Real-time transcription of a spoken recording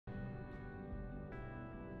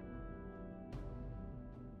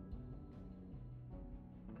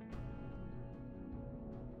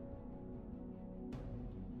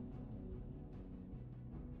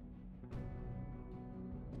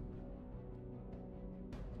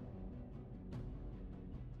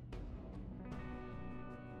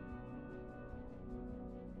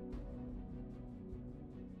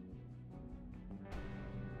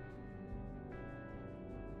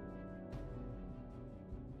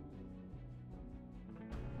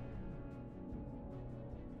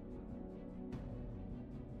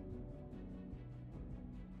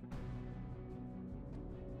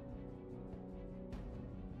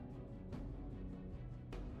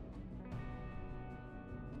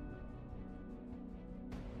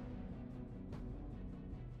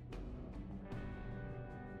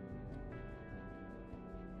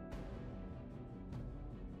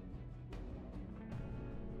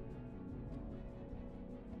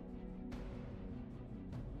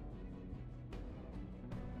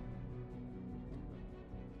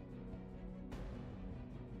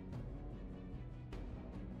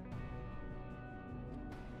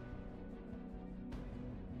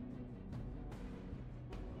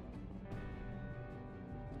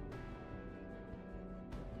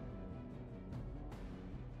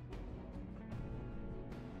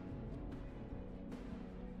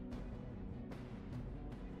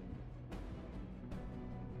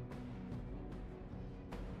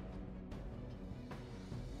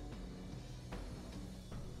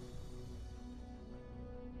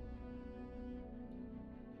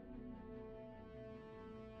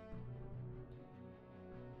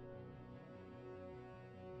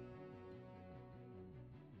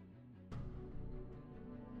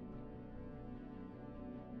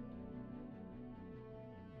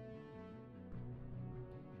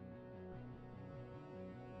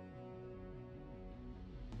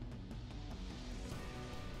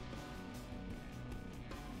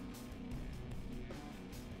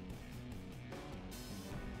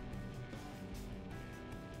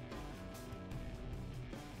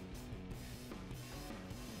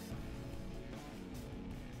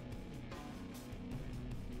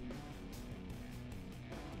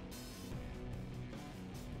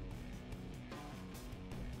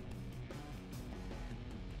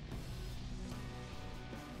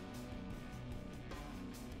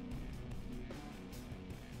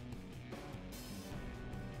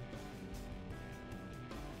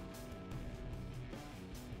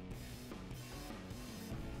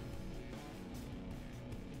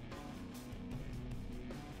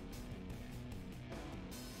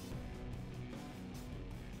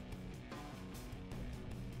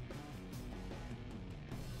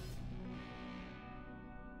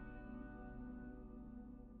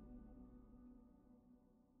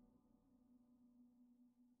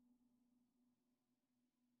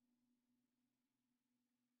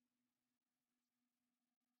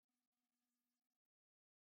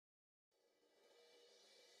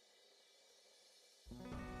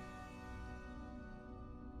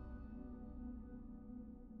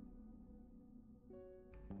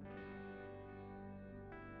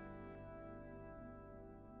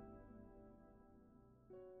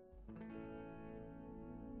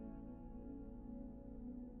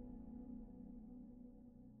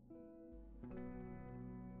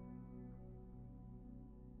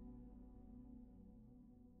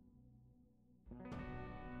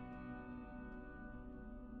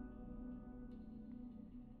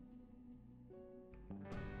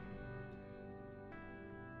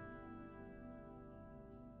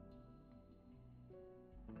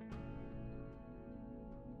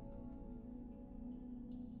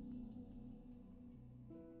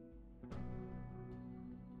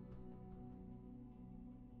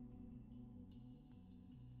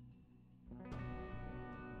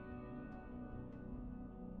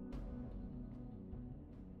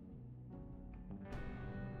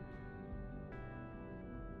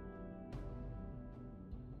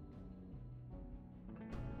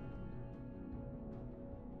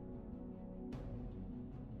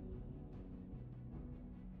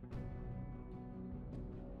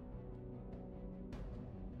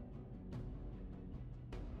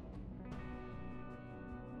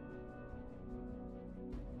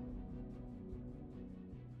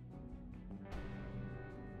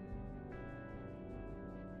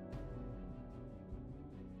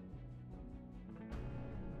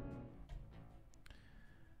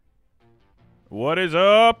What is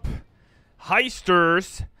up,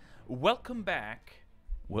 heisters? Welcome back.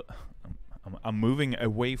 Well, I'm moving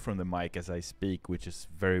away from the mic as I speak, which is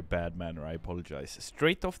very bad manner. I apologize.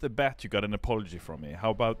 Straight off the bat, you got an apology from me.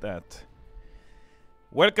 How about that?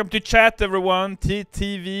 Welcome to chat, everyone.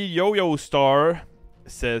 TTV Yo-Yo Star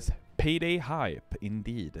says payday hype.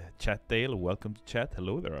 Indeed. Chat Dale, welcome to chat.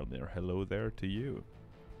 Hello there, Almir. Hello there to you.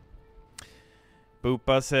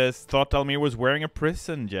 Boopa says, thought Almir was wearing a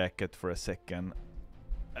prison jacket for a second.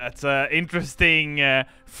 That's an interesting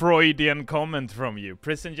Freudian comment from you.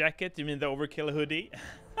 Prison jacket? You mean the Overkill hoodie?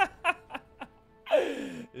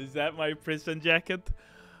 Is that my prison jacket?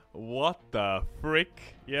 What the frick?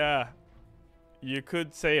 Yeah, you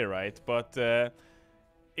could say it right, but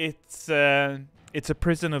it's a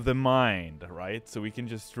prison of the mind, right? So we can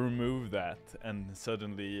just remove that and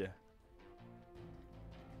suddenly...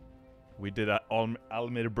 we did an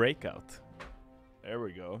Almir breakout. There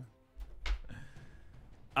we go.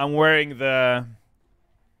 I'm wearing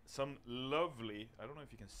some lovely... I don't know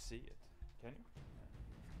if you can see it. Can you?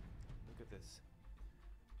 Look at this.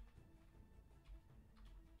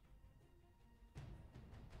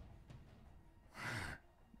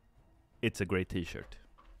 It's a great t-shirt.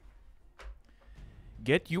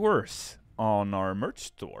 Get yours on our merch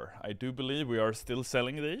store. I do believe we are still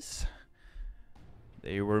selling these.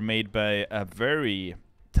 They were made by a very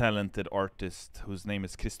talented artist whose name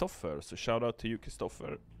is Christopher. So shout out to you,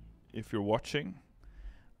 Christopher, if you're watching.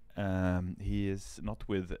 He is not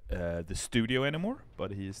with the studio anymore,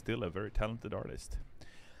 but he is still a very talented artist.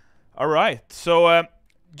 All right, so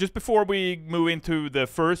just before we move into the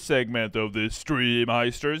first segment of the stream,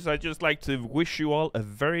 Heisters, I'd just like to wish you all a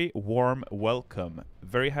very warm welcome.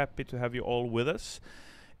 Very happy to have you all with us.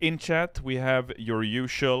 In chat, we have your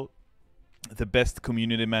usual... the best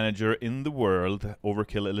community manager in the world,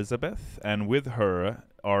 Overkill Elizabeth, and with her,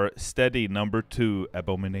 our steady number 2,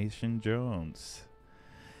 Abomination Jones.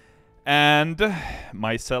 And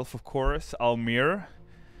myself, of course, Almir.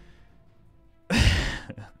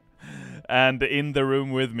 And in the room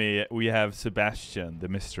with me, we have Sebastian, the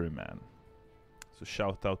mystery man. So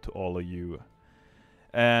shout out to all of you.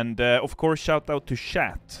 And of course, shout out to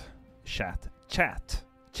chat.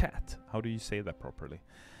 How do you say that properly?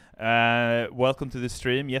 Welcome to the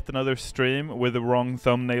stream. Yet another stream with the wrong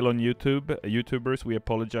thumbnail on YouTube. YouTubers, we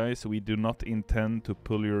apologize. We do not intend to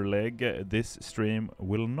pull your leg. This stream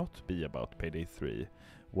will not be about Payday 3,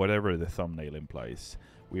 whatever the thumbnail implies.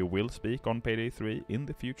 We will speak on Payday 3 in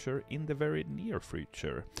the future, in the very near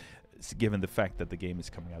future, given the fact that the game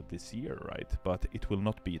is coming out this year, right? But it will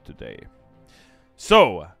not be today.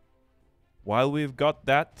 So, while we've got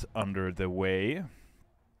that under the way...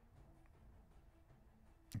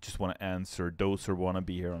 I just want to answer Dozer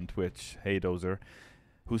Wannabe here on Twitch. Hey Dozer.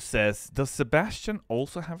 Who says, does Sebastian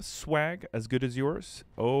also have swag as good as yours?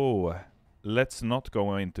 Oh, let's not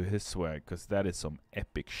go into his swag, because that is some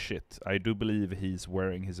epic shit. I do believe he's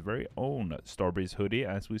wearing his very own Starbreeze hoodie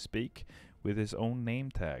as we speak, with his own name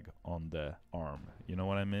tag on the arm. You know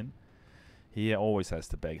what I mean? He always has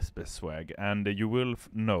the best swag, and you will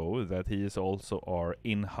know that he is also our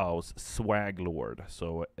in-house swag lord.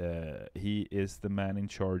 So he is the man in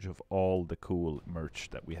charge of all the cool merch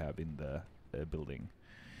that we have in the building.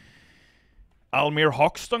 Almir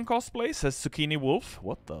Hoxton cosplay says Zucchini Wolf.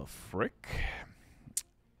 What the frick?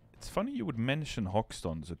 It's funny you would mention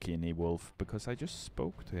Hoxton, Zucchini Wolf, because I just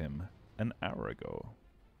spoke to him an hour ago.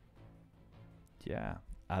 Yeah,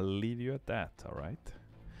 I'll leave you at that, alright?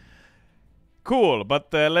 Cool,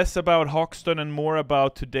 but less about Hoxton and more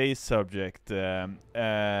about today's subject.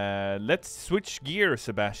 Let's switch gears,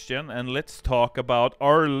 Sebastian, and let's talk about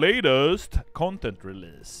our latest content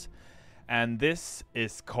release. And this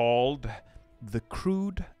is called the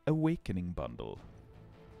Crude Awakening Bundle.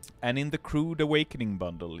 And in the Crude Awakening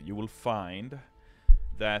Bundle, you will find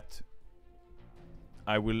that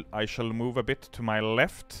I shall move a bit to my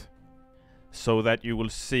left so that you will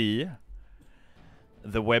see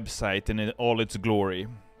the website in all its glory.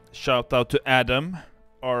 Shout out to Adam,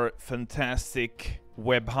 our fantastic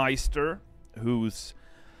web heister, who's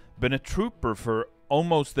been a trooper for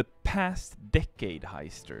almost the past decade,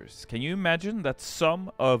 heisters. Can you imagine that some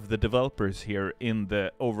of the developers here in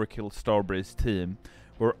the Overkill Starbreeze team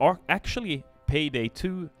were actually Payday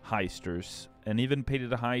 2 heisters and even Payday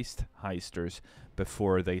the Heist heisters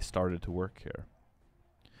before they started to work here?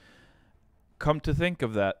 Come to think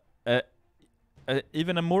of that,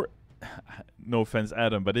 even a more, no offense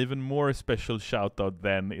Adam, but even more special shout out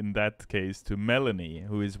then in that case to Melanie,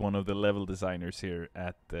 who is one of the level designers here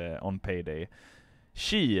at on Payday.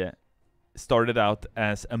 She started out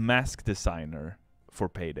as a mask designer for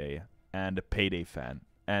Payday and a Payday fan,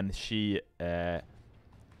 and she, I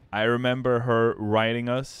remember her writing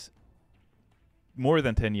us more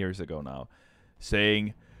than 10 years ago now,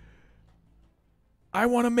 saying, I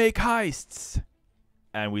want to make heists.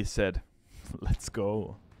 And we said, let's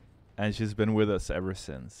go. And she's been with us ever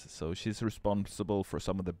since. So she's responsible for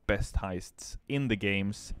some of the best heists in the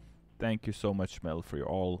games. Thank you so much, Mel, for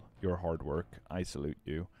all your hard work. I salute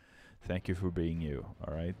you. Thank you for being you,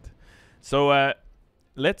 all right? So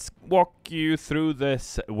let's walk you through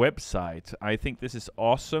this website. I think this is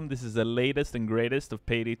awesome. This is the latest and greatest of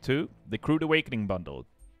Payday 2, the Crude Awakening bundle.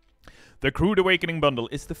 The Crude Awakening bundle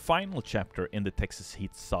is the final chapter in the Texas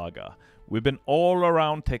Heat saga. We've been all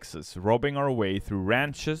around Texas, robbing our way through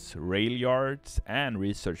ranches, rail yards, and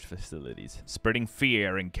research facilities, spreading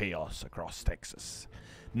fear and chaos across Texas.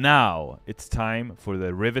 Now, it's time for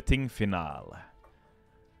the riveting finale.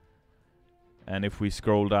 And if we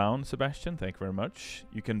scroll down, Sebastian, thank you very much,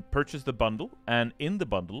 you can purchase the bundle, and in the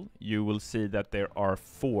bundle, you will see that there are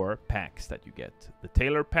 4 packs that you get. The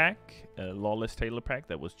Tailor Pack, Lawless Tailor Pack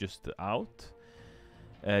that was just out,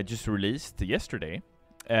 just released yesterday,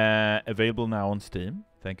 available now on Steam,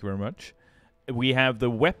 thank you very much. We have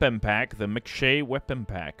the Weapon Pack, the McShay Weapon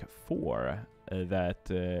Pack 4,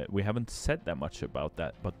 that we haven't said that much about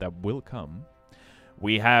that, but that will come.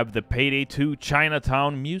 We have the Payday 2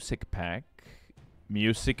 Chinatown Music Pack.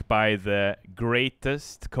 Music by the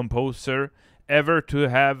greatest composer ever to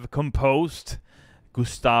have composed,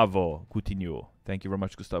 Gustavo Coutinho. Thank you very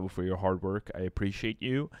much, Gustavo, for your hard work. I appreciate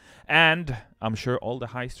you. And I'm sure all the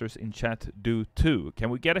heisters in chat do too. Can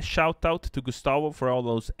we get a shout out to Gustavo for all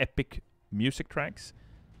those epic music tracks?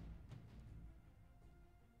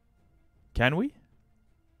 Can we?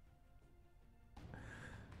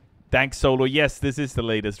 Thanks, Solo. Yes, this is the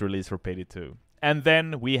latest release for Payday 2. And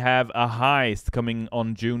then we have a heist coming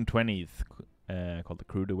on June 20th called the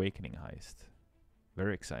Crude Awakening Heist.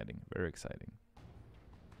 Very exciting, very exciting.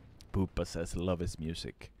 Poopa says, love his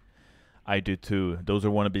music. I do too. Those are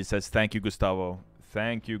Wannabe says, thank you, Gustavo.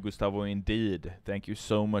 Thank you, Gustavo, indeed. Thank you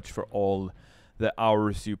so much for all the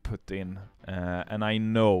hours you put in. And I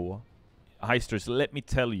know, heisters, let me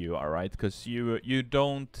tell you, all right, because you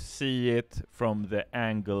don't see it from the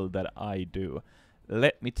angle that I do.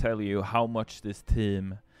 Let me tell you how much this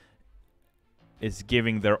team is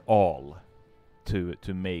giving their all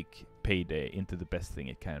to make Payday into the best thing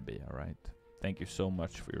it can be, all right? Thank you so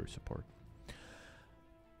much for your support.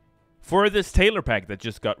 For this Tailor Pack that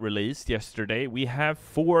just got released yesterday, we have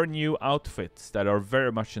 4 new outfits that are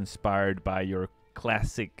very much inspired by your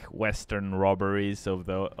classic Western robberies of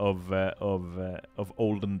the of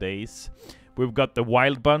olden days. We've got the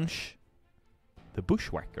Wild Bunch, the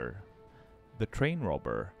Bushwhacker, the Train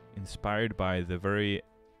Robber, inspired by the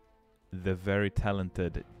very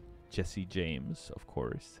talented Jesse James, of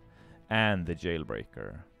course, and the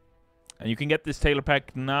Jailbreaker. And you can get this Tailor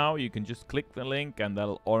Pack now. You can just click the link and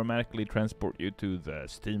that'll automatically transport you to the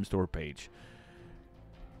Steam store page,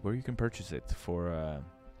 where you can purchase it for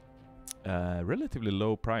a relatively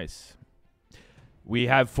low price. We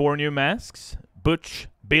have 4 new masks: Butch,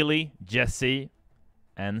 Billy, Jesse,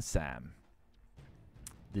 and Sam.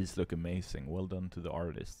 These look amazing. Well done to the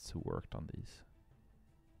artists who worked on these.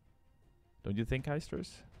 Don't you think,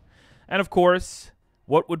 heisters? And of course,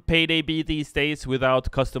 what would Payday be these days without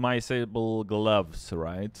customizable gloves,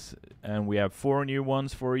 right? And we have 4 new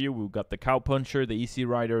ones for you. We've got the Cowpuncher, the Easy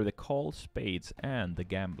Rider, the Call Spades, and the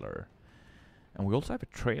Gambler. And we also have a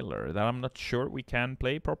trailer that I'm not sure we can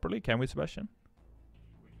play properly. Can we, Sebastian?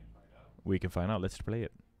 We can find out. We can find out. Let's play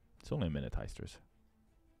it. It's only a minute, heisters.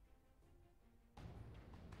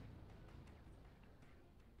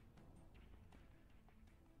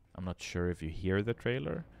 I'm not sure if you hear the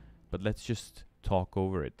trailer, but let's just talk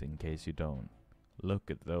over it in case you don't.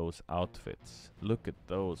 Look at those outfits. Look at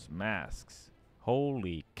those masks.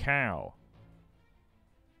 Holy cow.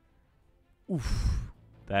 Oof.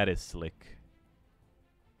 That is slick.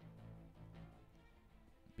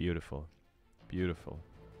 Beautiful. Beautiful.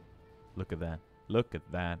 Look at that. Look at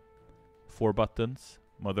that. 4 buttons.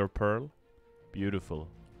 Mother of Pearl. Beautiful.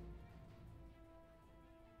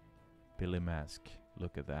 Billy mask.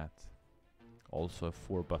 Look at that. Also a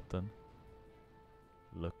 4 button.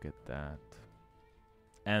 Look at that.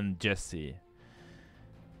 And Jesse.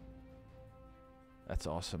 That's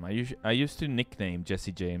awesome. I used to nickname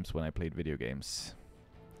Jesse James when I played video games.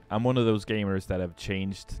 I'm one of those gamers that have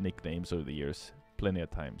changed nicknames over the years. Plenty of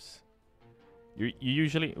times. You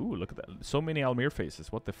usually... Ooh, look at that. So many Almir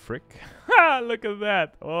faces. What the frick? Look at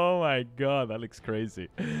that. Oh my god. That looks crazy.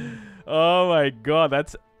 Oh my god.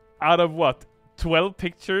 That's out of what? 12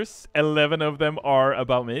 pictures? 11 of them are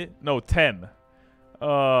about me? No, 10.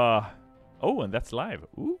 Oh, and that's live.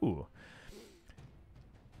 Ooh.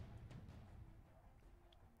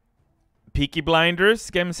 Peaky Blinders,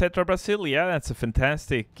 Game Etc. Brazil. Yeah, that's a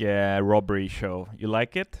fantastic robbery show. You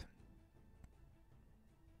like it?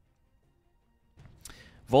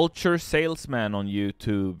 Vulture Salesman on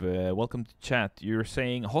YouTube. Welcome to chat. You're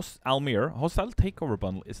saying Almir, Hostile Takeover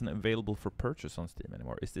Bundle isn't available for purchase on Steam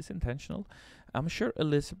anymore. Is this intentional? I'm sure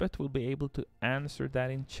Elizabeth will be able to answer that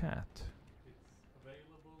in chat. It's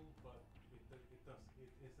available, but it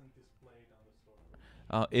isn't displayed on the store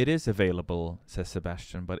page. It is available, says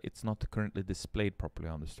Sebastian, but it's not currently displayed properly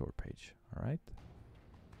on the store page. All right.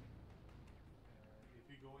 If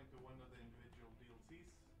you go into one of the individual DLCs,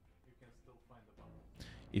 you can still find the bundle.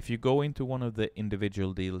 If you go into one of the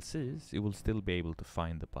individual DLCs, you will still be able to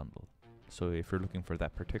find the bundle. So if you're looking for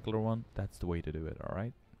that particular one, that's the way to do it,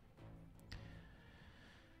 alright?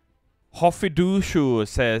 Hoffidushu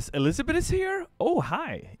says, Elizabeth is here? Oh,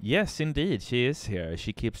 hi. Yes, indeed, she is here.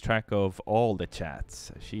 She keeps track of all the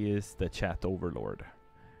chats. She is the chat overlord.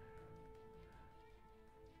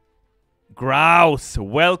 Grouse,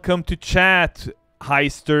 welcome to chat,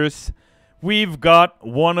 heisters. We've got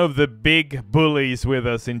one of the big bullies with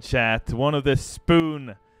us in chat, one of the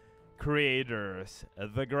Spoon creators.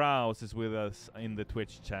 The Grouse is with us in the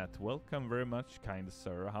Twitch chat. Welcome very much, kind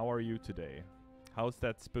sir. How are you today? How's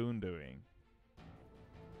that Spoon doing?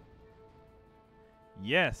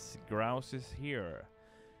 Yes, Grouse is here.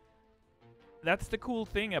 That's the cool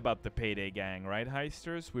thing about the Payday Gang, right,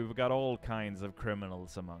 heisters? We've got all kinds of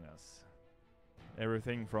criminals among us.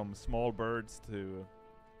 Everything from small birds to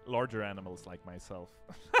larger animals like myself.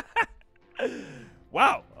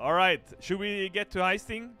 Wow, alright. Should we get to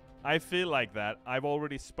heisting? I feel like that. I've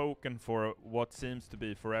already spoken for what seems to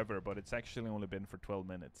be forever, but it's actually only been for 12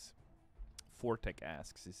 minutes. Fortech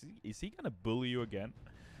asks, is he gonna bully you again?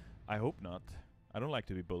 I hope not. I don't like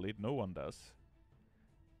to be bullied. No one does.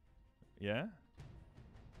 Yeah?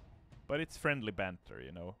 But it's friendly banter,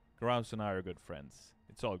 you know. Grouse and I are good friends.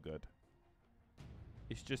 It's all good.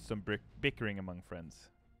 It's just some bickering among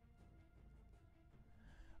friends.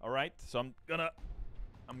 Alright, so I'm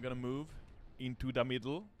gonna move into the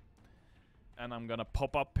middle, and I'm gonna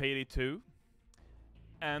pop up Payday 2.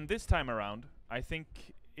 And this time around, I think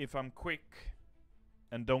if I'm quick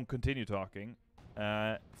and don't continue talking,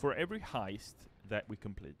 for every heist that we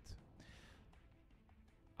complete,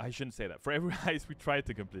 I shouldn't say that. For every heist we try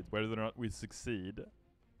to complete, whether or not we succeed,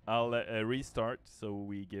 I'll restart so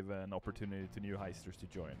we give an opportunity to new heisters to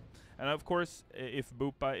join. And of course, if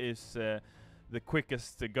Bupa is the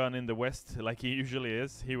quickest gun in the West, like he usually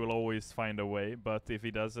is, he will always find a way. But if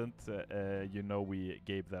he doesn't, you know we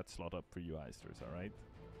gave that slot up for you heisters, alright?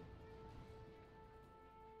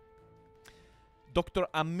 Dr.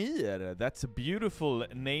 Amir, that's a beautiful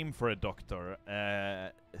name for a doctor,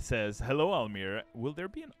 says, hello Almir, will there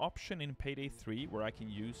be an option in Payday 3 where I can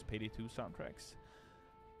use Payday 2 soundtracks?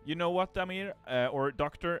 You know what, Amir, or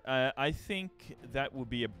Doctor, I think that would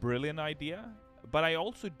be a brilliant idea, but I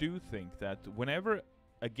also do think that whenever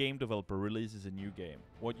a game developer releases a new game,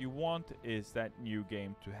 what you want is that new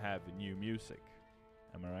game to have new music.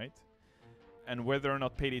 Am I right? And whether or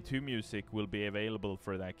not Payday 2 music will be available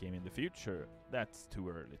for that game in the future, that's too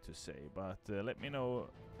early to say. But let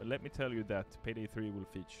me tell you that Payday 3 will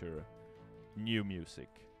feature new music,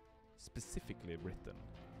 specifically written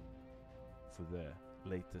for the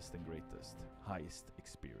latest and greatest heist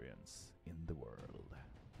experience in the world.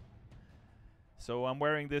 So I'm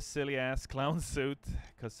wearing this silly ass clown suit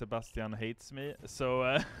because Sebastian hates me.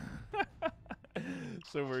 So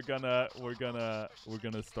so we're gonna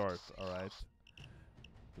start. All right.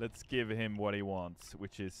 Let's give him what he wants,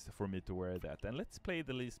 which is for me to wear that. And let's play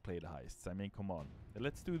the least played heists. I mean, come on.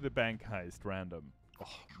 Let's do the bank heist random.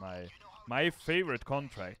 Oh, my favorite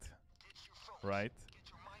contract. Right?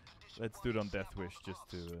 Let's do it on Death Wish just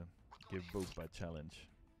to give Boop a challenge.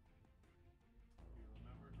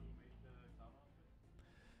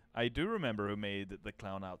 I do remember who made the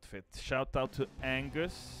clown outfit. Shout out to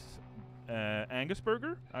Angus. Angus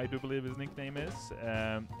Burger, I do believe his nickname is.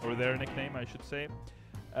 Or their nickname, I should say.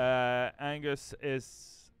 Angus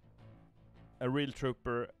is a real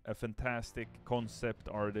trooper, a fantastic concept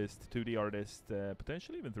artist, 2D artist,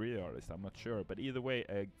 potentially even 3D artist, I'm not sure. But either way,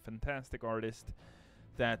 a fantastic artist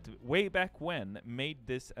that way back when made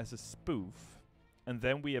this as a spoof, and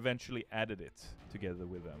then we eventually added it together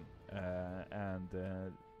with them.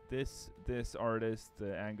 This artist,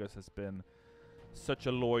 Angus, has been such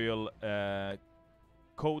a loyal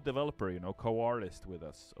co-developer, you know, co-artist with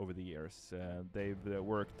us over the years. They've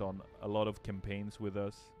worked on a lot of campaigns with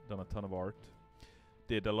us, done a ton of art,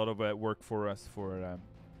 did a lot of work for us for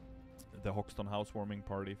The Hoxton housewarming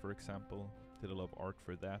party, for example. Did a lot of art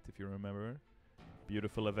for that, if you remember.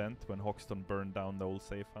 Beautiful event when Hoxton burned down the old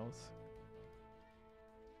safe house.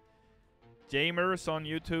 Jamers on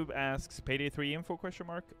YouTube asks, Payday 3 info, question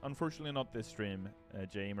mark? Unfortunately not this stream,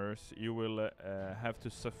 Jamers. You will have to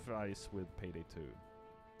suffice with Payday 2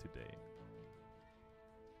 today.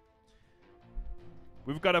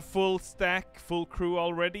 We've got a full stack, full crew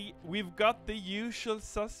already. We've got the usual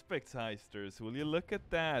suspects, heisters. Will you look at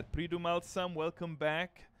that? Pridu Malsam, welcome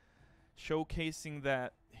back. Showcasing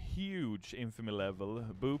that huge infamy level.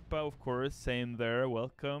 Bupa, of course, same there,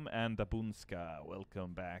 welcome. And Dabunska,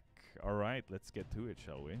 welcome back. Alright, let's get to it,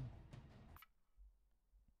 shall we?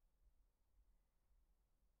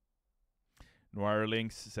 Noir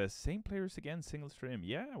Links says, same players again, single stream.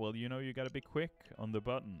 Yeah, well, you know, you gotta be quick on the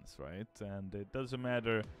buttons, right? And it doesn't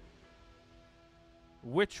matter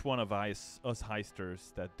which one of us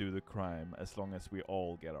heisters that do the crime, as long as we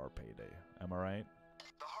all get our payday. Am I right?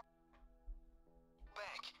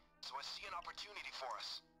 Bank, so I see an opportunity for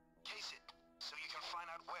us. Case it, so you can find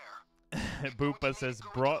out where. Boopa says,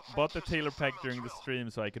 bought the tailor pack during the stream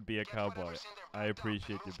so I could be a cowboy. I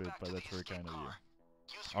appreciate you, Boopa, that's very kind of you.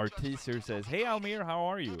 Our teaser says, hey Almir, how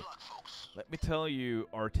are you? Let me tell you,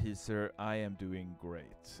 our teaser, I am doing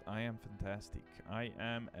great. I am fantastic. I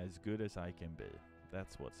am as good as I can be.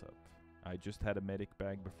 That's what's up. I just had a medic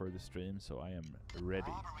bag before the stream, so I am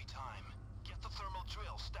ready. Robbery time. Get the thermal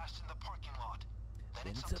drill stashed in the parking lot.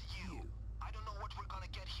 Then it's up to you. I don't know what we're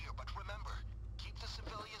gonna get here, but remember, keep the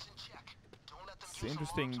civilians in check. Don't let them It's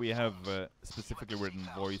interesting we have specifically written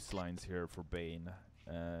voice lines here for Bane.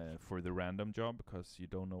 For the random job, because you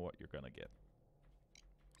don't know what you're gonna get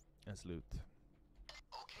as loot.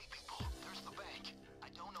 Okay, people, there's the bank. I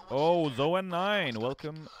don't know Oh, Zoan9,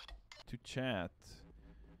 welcome to chat.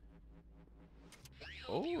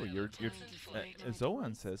 Oh, you're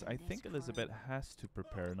Zoan says, I think Elizabeth has to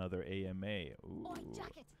prepare another AMA. Ooh.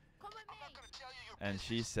 And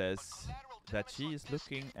she says that she is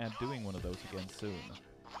looking at doing one of those again soon.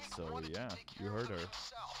 So yeah, you heard her.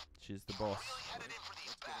 She's the boss.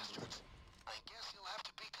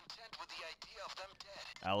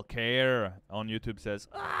 Alcair on YouTube says,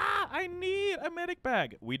 I need a medic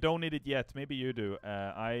bag. We don't need it yet. Maybe you do.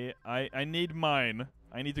 I need mine.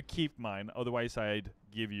 I need to keep mine. Otherwise, I'd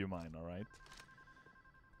give you mine, alright?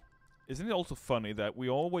 Isn't it also funny that we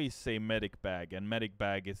always say medic bag, and medic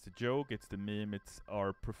bag is the joke, it's the meme, it's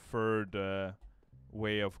our preferred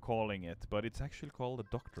way of calling it, but it's actually called a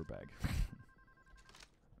doctor bag.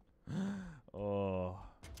 Oh.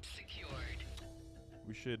 Secured.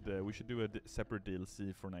 We should do a separate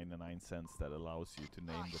DLC for 99 cents that allows you to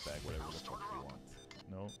name the bag whatever the fuck you want.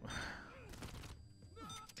 No?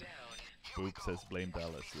 Boop says blame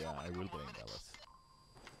Dallas. Yeah, I will blame Dallas.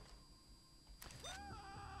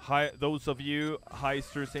 Hi, those of you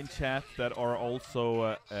heisters in chat that are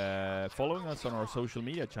also following us on our social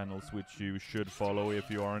media channels, which you should follow if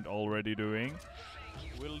you aren't already doing,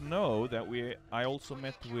 will know that I also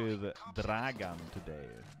met with Dragan today.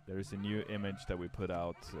 There is a new image that we put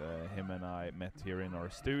out. Him and I met here in our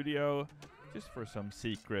studio, just for some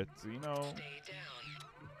secret, you know,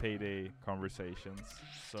 payday conversations.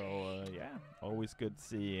 So yeah, always good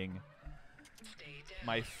seeing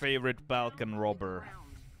my favorite Balkan robber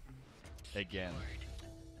again.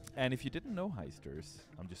 And if you didn't know heisters,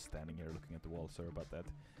 I'm just standing here looking at the wall, sorry about that.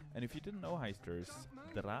 And if you didn't know heisters,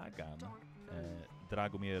 Dragan,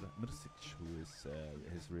 Dragomir Mrsic, who is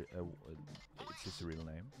it's his real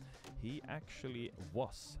name, he actually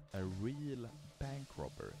was a real bank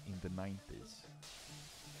robber in the 90s.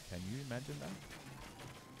 Can you imagine that?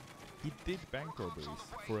 He did bank robberies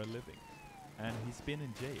for a living, and he's been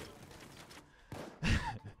in jail.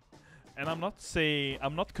 And I'm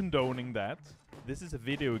not condoning that. This is a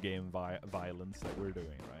video game violence that we're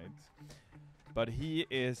doing, right? But he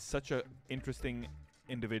is such an interesting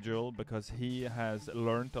individual because he has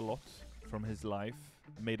learned a lot from his life,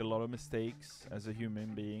 made a lot of mistakes as a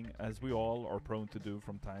human being, as we all are prone to do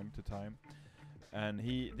from time to time. And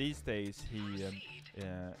these days he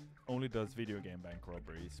only does video game bank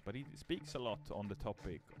robberies, but he speaks a lot on the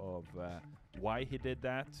topic of why he did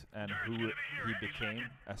that and who he became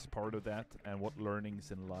as part of that, and what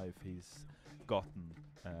learnings in life he's gotten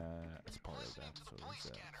as part of that. So he's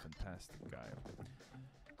a fantastic guy.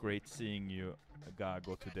 Great seeing you,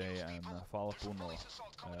 Gago, today, and Falpuno,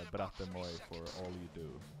 Bratemoi, for all you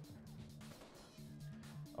do.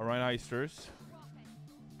 Alright, heisters.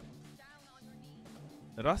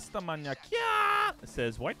 Rastamaniak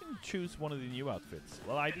says, why didn't you choose one of the new outfits?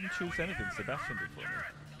 Well, I didn't choose anything. Sebastian did for me.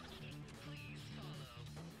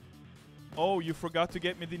 Oh, you forgot to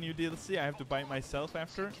get me the new DLC. I have to buy it myself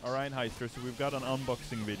after. All right, Heister. So we've got an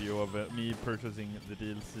unboxing video of me purchasing the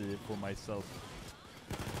DLC for myself.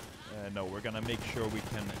 No, we're gonna make sure we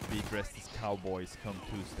can be dressed as cowboys come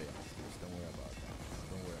Tuesday. Don't worry about that.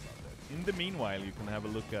 Don't worry about that. In the meanwhile, you can have a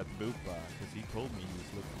look at Boopa, because he told me he was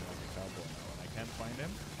looking like a cowboy now, and I can't find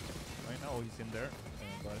him. Right now, he's in there,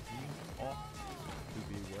 but he ought to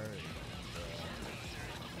be wearing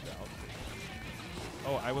the outfit.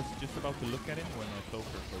 Oh, I was just about to look at him when I closed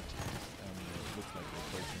her first, and it looks like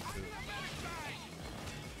we're closing too.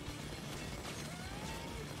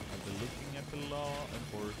 I've been looking at the law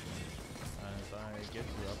enforcement as I get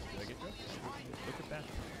you up. Did I get you up? Look at that.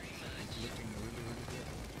 It's looking really, really good.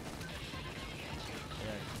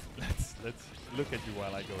 Yeah, let's look at you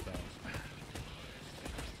while I go down.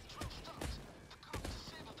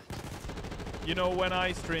 You know, when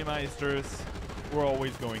I stream Heisters, we're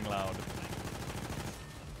always going loud.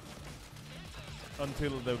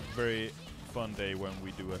 Until the very fun day when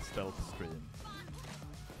we do a stealth stream.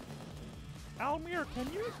 Almir, can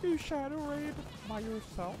you do Shadow Raid by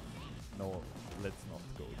yourself? No, let's not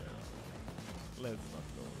go there. Let's not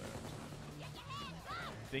go there.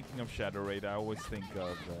 Thinking of Shadow Raid, I always think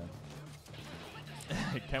of...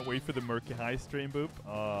 I can't wait for the Murky High stream, Boop.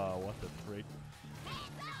 Ah, what a freak.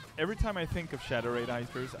 Every time I think of Shadow Raid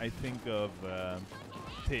Heisters, I think of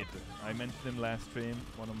Tid. I mentioned him last stream,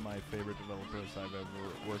 one of my favorite developers I've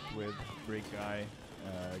ever worked with. Great guy,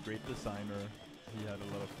 great designer. He had a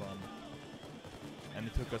lot of fun. And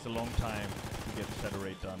it took us a long time to get Shadow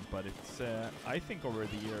Raid done, but it's, I think over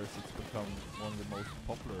the years it's become one of the most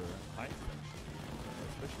popular heists,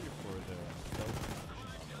 especially for the stealth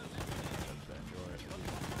that enjoy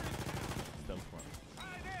stealth one.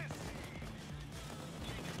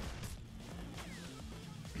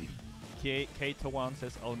 K1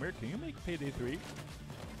 says, Almir, can you make Payday 3?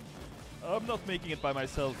 I'm not making it by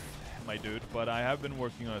myself, my dude, but I have been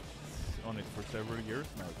working on it for several years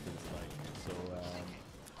now, it feels like. So,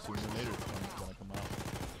 sooner or later it's gonna come out.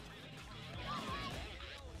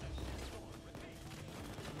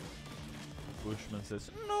 Bushman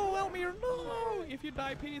says, no, Almir, no! If you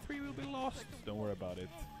die, PD3 will be lost. Don't worry about it.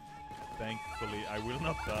 Thankfully, I will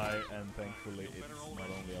not die, and thankfully it's not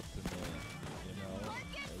only up to me. You know,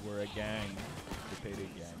 we're a gang, the Payday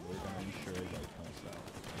gang. We're gonna ensure that it comes out.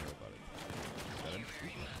 Don't worry about it.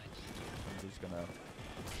 I'm just gonna...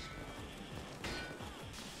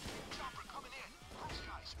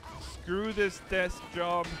 Screw this desk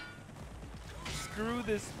job. Screw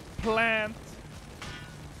this plant.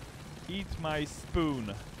 Eat my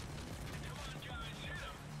spoon.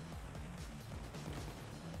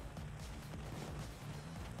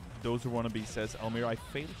 Those who wannabe says, Almir, I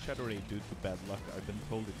failed Shadow Raid due to bad luck. I've been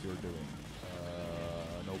told it's you're doing.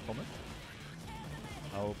 No comment.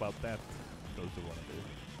 How about that? Those who wannabe.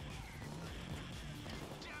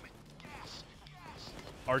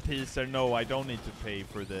 RT said, no, I don't need to pay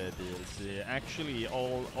for the DLC. Actually,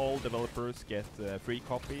 all developers get free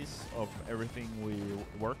copies of everything we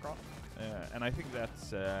work on. And I think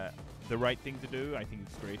that's the right thing to do. I think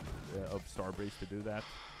it's great of Starbreeze to do that.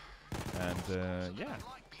 And yeah,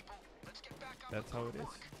 that's how it is.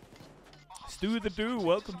 Stu the Do,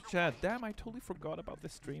 welcome to chat. Damn, I totally forgot about the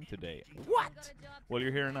stream today. What? Well,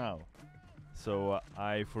 you're here now. So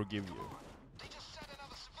I forgive you.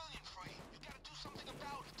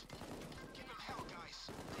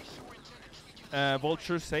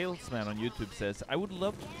 Vulture Salesman on YouTube says, I would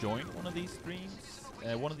love to join one of these streams,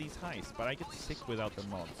 one of these heists, but I get sick without the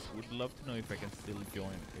mods. Would love to know if I can still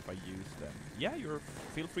join if I use them. Yeah,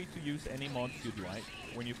 feel free to use any mods you'd like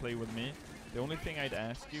when you play with me. The only thing I'd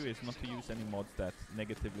ask you is not to use any mods that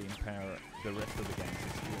negatively impair the rest of the gang's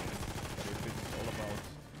experience. But if it's all about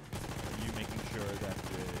you making sure that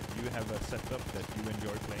you have a setup that you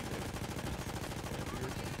enjoy playing with, do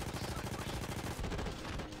your thing.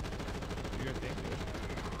 Do your thing, dude.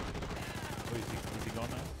 Oh, is he gone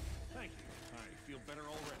now? Thank you. I feel better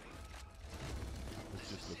already. Let's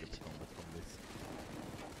just look at the combat from this.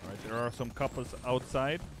 Alright, there are some couples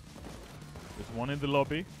outside. There's one in the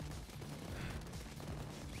lobby.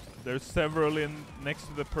 There's several in next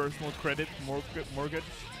to the personal credit mortgage.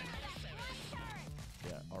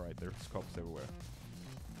 Yeah, alright, there's cops everywhere.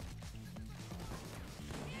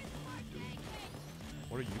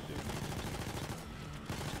 What are you doing?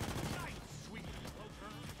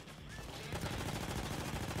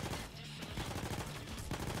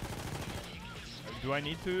 Do I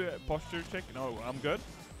need to posture check? No, I'm good.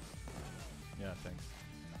 Yeah, thanks.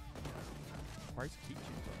 Why is keychains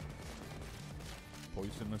on?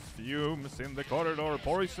 Poisonous fumes in the corridor.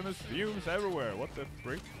 Poisonous fumes everywhere. What the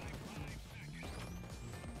frick?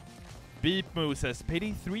 Beep Moo says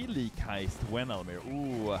Payday 3 leak heist when, Almir?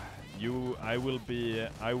 Ooh, I will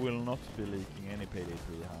not be leaking any Payday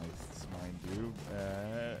 3 heists, mind you.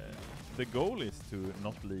 The goal is to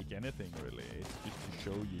not leak anything really. It's just to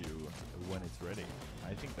show you when it's ready.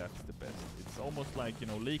 I think that's the best. It's almost like, you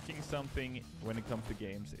know, leaking something when it comes to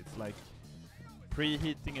games. It's like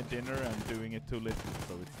preheating a dinner and doing it too little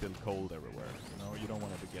so it's still cold everywhere. You know, you don't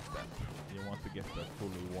want to get that. You want to get that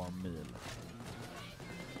fully warm meal.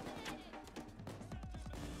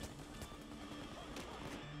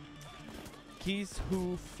 Keys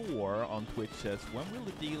Who 4 on Twitch says, when will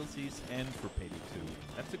the DLCs end for Payday 2?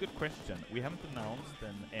 That's a good question. We haven't announced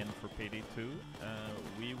an end for Payday 2.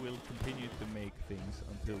 We will continue to make things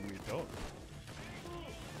until we're done.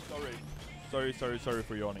 Sorry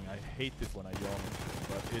for yawning. I hate it when I yawn.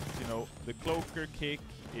 But it's, you know, the cloaker kick.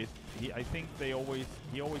 I think he always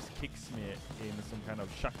kicks me in some kind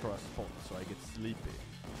of chakra spot, so I get sleepy.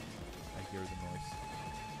 I hear the noise.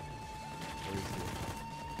 Where is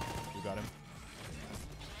he? You got him?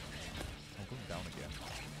 I'm going down again.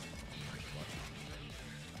 What?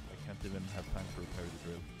 I can't even have time to repair the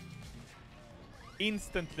drill.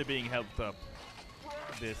 Instantly being helped up.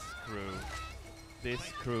 This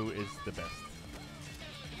crew is the best.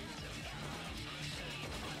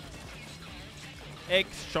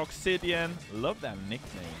 Obsidian, love that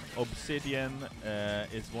nickname. Obsidian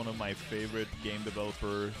is one of my favorite game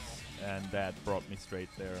developers, and that brought me straight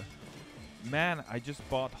there. Man, I just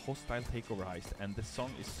bought Hostile Takeover Heist, and the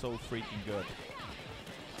song is so freaking good.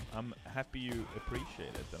 I'm happy you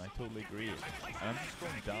appreciate it, and I totally agree. And I'm just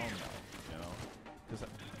going down now, you know,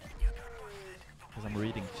 because I'm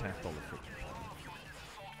reading chat all the freaking time.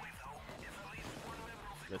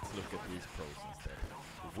 Let's look at these pros instead.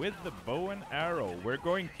 With the bow and arrow, we're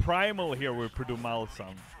going primal here with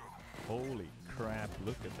Perdumalsan. Holy crap,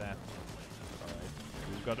 look at that. Alright,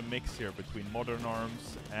 we've got a mix here between modern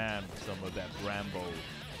arms and some of that Rambo.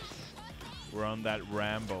 We're on that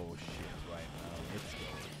Rambo shit right now.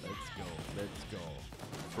 Let's go.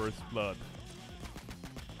 First blood.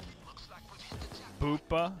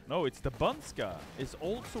 Boopa, no, it's the Bunska, is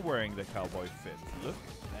also wearing the cowboy fit. Look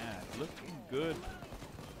at that, looking good.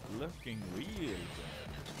 Looking real good.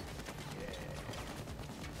 Yeah.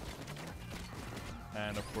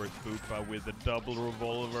 And of course Boopa with the double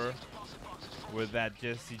revolver. With that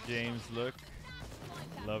Jesse James look.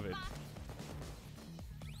 Love it.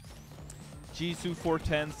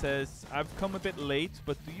 Jisoo410 says, I've come a bit late,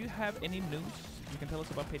 but do you have any news you can tell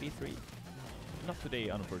us about Payday 3? Not today,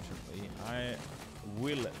 unfortunately. I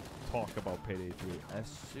will talk about Payday 3 as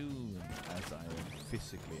soon as I am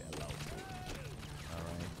physically allowed to.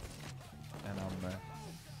 Alright. And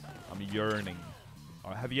I'm yearning.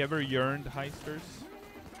 Have you ever yearned, heisters?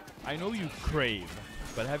 I know you crave,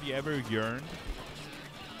 but have you ever yearned?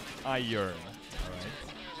 I yearn. Alright.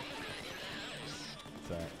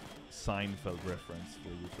 It's a Seinfeld reference for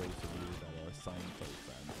those of you that are Seinfeld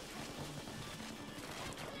fans.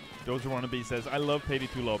 Those Who Wanna Be says, I love Payday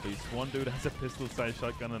 2 lobbies. One dude has a pistol-sized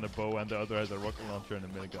shotgun and a bow, and the other has a rocket launcher and a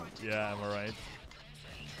minigun. Yeah, am I right?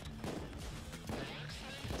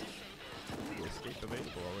 Escape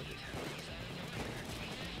available already.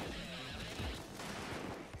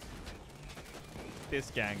 This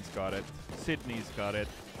gang's got it. Sydney's got it.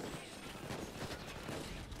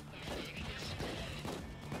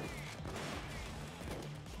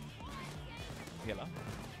 Hela.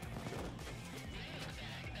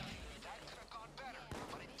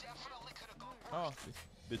 Ja,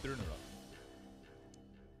 byter du nu då?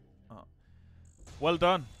 Ah. Well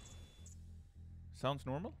done. Sounds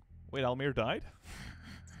normal. Wait, Almir died?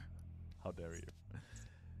 How dare you.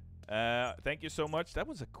 Thank you so much. That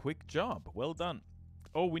was a quick job. Well done.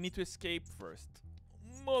 Oh, we need to escape first.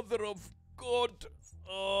 Mother of God.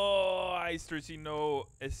 Oh, Heisters, you know,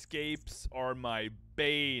 escapes are my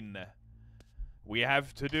bane. We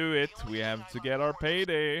have to do it. We have to get our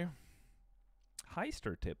payday.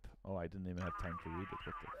 Heister tip. Oh, I didn't even have time to read it.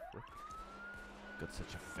 What the frick? Got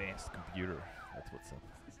such a fast computer. That's what's up.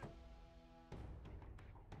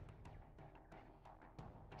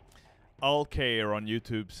 Alkair on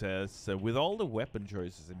YouTube says, with all the weapon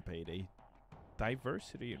choices in Payday,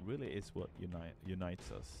 diversity really is what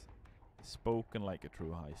unites us. Spoken like a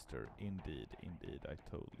true heister. Indeed, I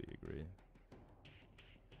totally agree.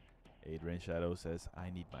 Adrian Shadow says,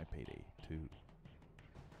 I need my Payday too.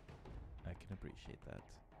 I can appreciate that.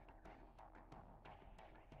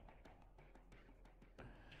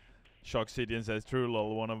 Shockcidian says, true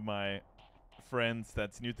lol, one of my friends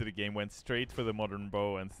that's new to the game went straight for the modern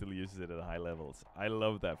bow and still uses it at high levels. I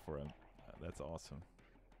love that for him. That's awesome.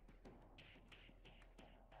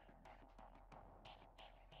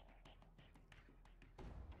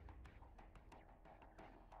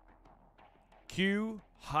 Q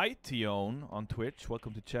Hytion on Twitch,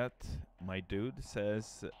 welcome to chat. My dude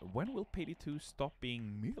says, when will Payday 2 stop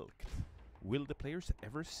being milked? Will the players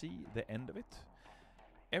ever see the end of it?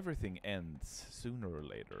 Everything ends sooner or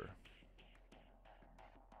later.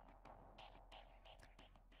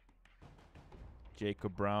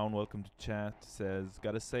 Jacob Brown, welcome to chat, says,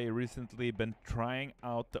 gotta say, recently been trying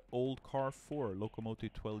out the old Car 4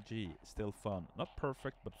 Locomotive 12G. Still fun. Not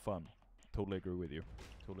perfect, but fun. Totally agree with you.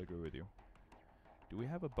 Totally agree with you. Do we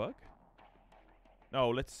have a bug? No,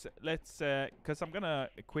 let's cause I'm gonna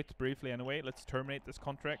quit briefly anyway. Let's terminate this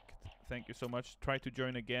contract. Thank you so much. Try to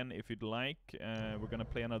join again if you'd like. We're gonna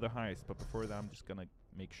play another heist, but before that I'm just gonna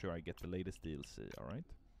make sure I get the latest DLC, alright?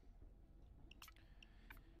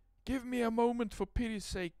 Give me a moment for pity's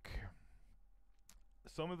sake.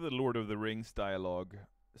 Some of the Lord of the Rings dialogue,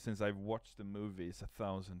 since I've watched the movies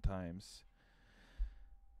 1,000 times,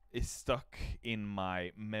 is stuck in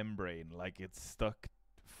my membrane, like it's stuck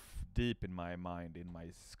deep in my mind, in my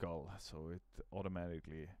skull, so it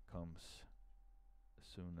automatically comes as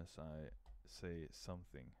soon as I say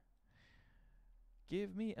something.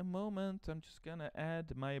 Give me a moment, I'm just gonna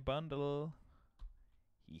add my bundle.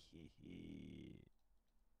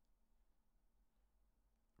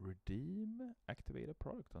 Redeem, activate a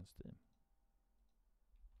product on Steam.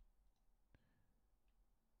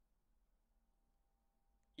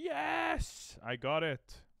 Yes! I got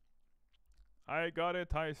it! I got it,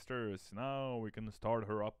 Heisters! Now we can start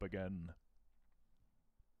her up again.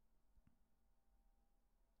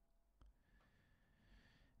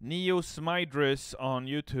 Neo Smydrus on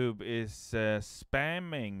YouTube is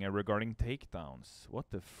spamming regarding takedowns. What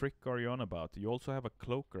the frick are you on about? You also have a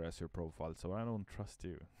cloaker as your profile, so I don't trust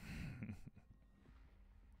you.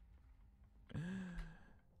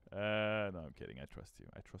 No, I'm kidding. I trust you.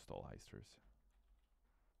 I trust all Heisters.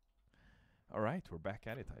 Alright, we're back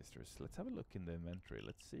at it, Heisters. Let's have a look in the inventory.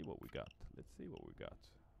 Let's see what we got. Let's see what we got.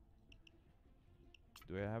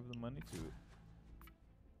 Do I have the money to...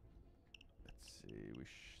 Let's see.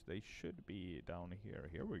 They should be down here.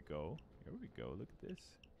 Here we go. Here we go. Look at this.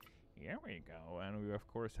 Here we go. And we, of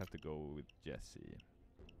course, have to go with Jesse.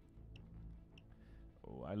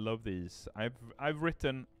 Oh, I love these. I've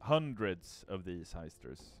written hundreds of these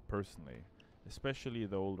Heisters, personally. Especially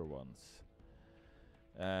the older ones.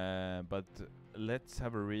 But let's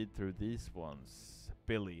have a read through these ones.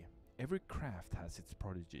 Billy. Every craft has its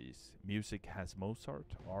prodigies. Music has Mozart,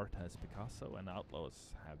 art has Picasso, and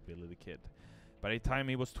outlaws have Billy the Kid. By the time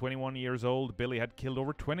he was 21 years old, Billy had killed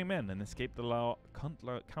over 20 men and escaped the law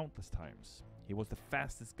countless times. He was the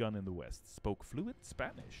fastest gun in the West, spoke fluent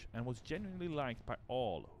Spanish, and was genuinely liked by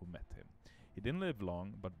all who met him. He didn't live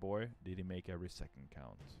long, but boy, did he make every second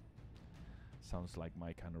count. Sounds like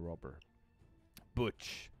my kind of robber.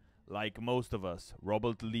 Butch. Like most of us,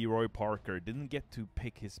 Robert Leroy Parker didn't get to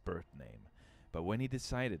pick his birth name. But when he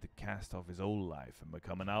decided to cast off his old life and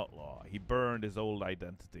become an outlaw, he burned his old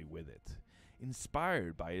identity with it.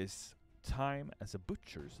 Inspired by his time as a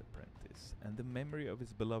butcher's apprentice and the memory of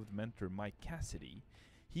his beloved mentor Mike Cassidy,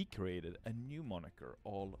 he created a new moniker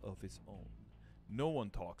all of his own. No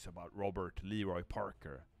one talks about Robert Leroy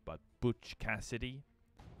Parker, but Butch Cassidy?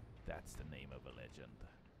 That's the name of a legend.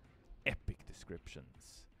 Epic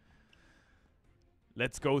descriptions.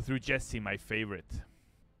 Let's go through Jesse, my favorite.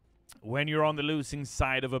 When you're on the losing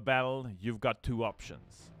side of a battle, you've got two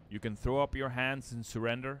options. You can throw up your hands and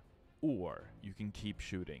surrender, or you can keep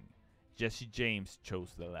shooting. Jesse James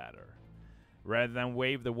chose the latter. Rather than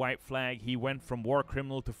wave the white flag, he went from war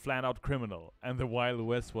criminal to flat-out criminal, and the Wild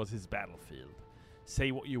West was his battlefield. Say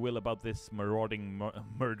what you will about this marauding,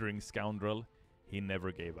 murdering scoundrel, he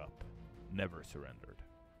never gave up, never surrendered.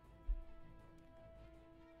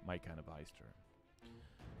 My kind of heister.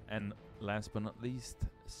 And last but not least,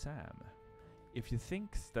 Sam. If you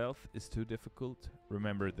think stealth is too difficult,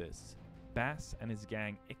 remember this. Bass and his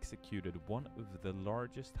gang executed one of the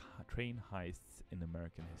largest train heists in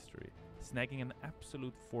American history, snagging an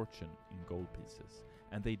absolute fortune in gold pieces,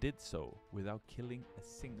 and they did so without killing a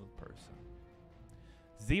single person.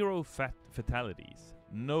 0 fatalities,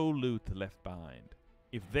 no loot left behind.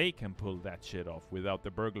 If they can pull that shit off without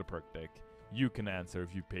the burglar perk deck, you can answer a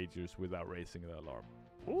few pagers without raising the alarm.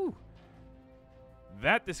 Ooh!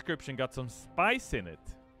 That description got some spice in it.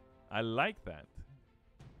 I like that.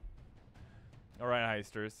 Alright,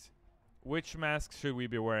 Heisters. Which mask should we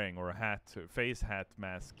be wearing? Or hat? Face hat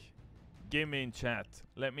mask? Give me in chat.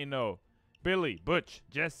 Let me know. Billy, Butch,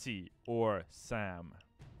 Jesse, or Sam.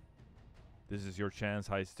 This is your chance,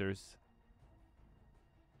 Heisters.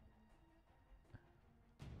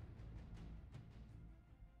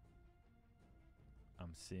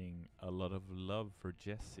 I'm seeing a lot of love for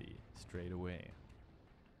Jesse straight away.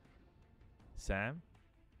 Sam?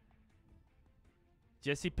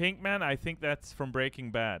 Jesse Pinkman? I think that's from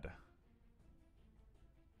Breaking Bad.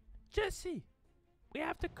 Jesse! We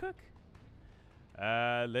have to cook.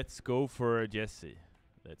 Let's go for Jesse.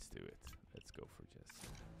 Let's do it. Let's go for Jesse.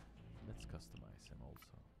 Let's customize him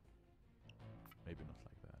also. Maybe not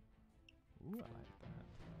like that. Ooh, I like that.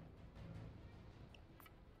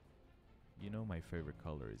 You know my favorite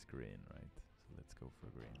color is green, right? So let's go for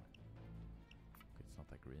green. Okay, it's not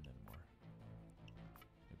that green anymore.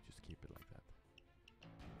 Maybe just keep it like that.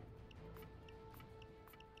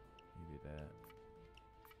 Maybe that.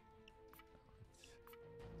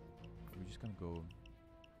 We're just gonna go.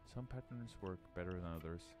 Some patterns work better than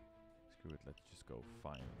others. Screw it, let's just go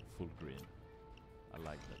fine, full green. I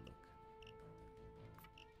like that look.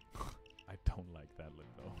 I don't like that look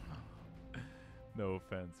though. No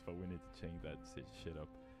offense, but we need to change that shit up.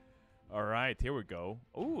 Alright, here we go.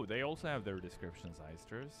 Ooh, they also have their descriptions,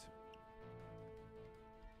 heisters.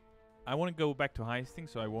 I want to go back to heisting,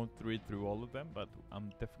 so I won't read through all of them, but I'm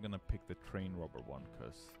definitely gonna pick the train robber one,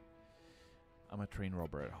 because I'm a train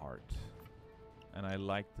robber at heart. And I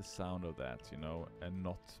like the sound of that, you know, and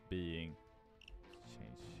not being...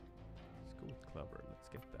 Change. Let's go with Clover. Let's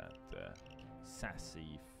get that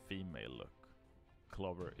sassy female look.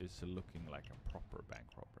 Clover is looking like a proper bank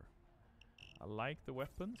robber. I like the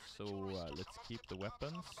weapons, so let's keep the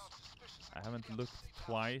weapons. I haven't looked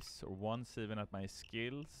twice or once even at my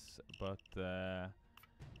skills, but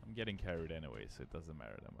I'm getting carried anyway, so it doesn't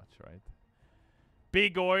matter that much, right?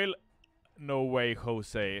 Big oil! No way,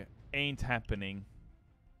 Jose. Ain't happening.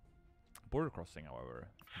 Border crossing, however.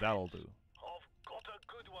 That'll do. I've got a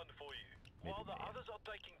good one for you. Maybe While the me. others are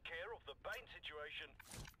taking care of the Bane situation,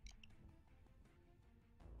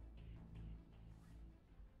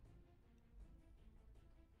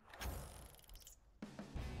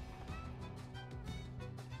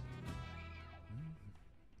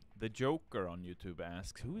 The Joker on YouTube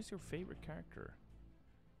asks, who is your favorite character?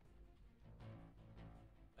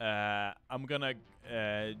 I'm gonna...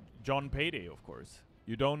 John Payday, of course.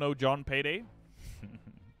 You don't know John Payday?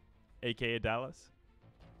 AKA Dallas?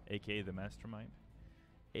 AKA the Mastermind?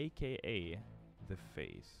 AKA the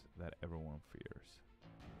face that everyone fears.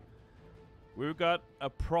 We've got a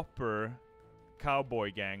proper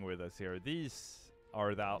cowboy gang with us here. These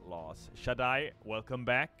are the outlaws. Shaddai, welcome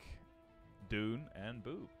back. Dune and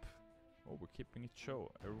Boop. Oh, we're keeping it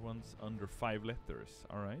show. Everyone's under 5 letters.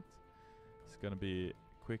 Alright. It's gonna be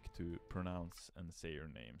quick to pronounce and say your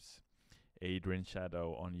names. Adrian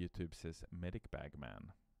Shadow on YouTube says Medic Bag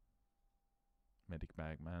Man. Medic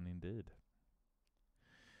Bag Man indeed.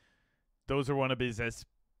 Dozer Wannabe says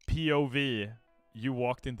POV. You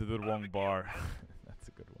walked into the wrong bar. That's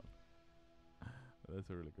a good one. That's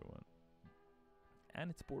a really good one.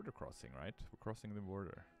 And it's border crossing, right? We're crossing the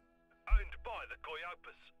border. owned by the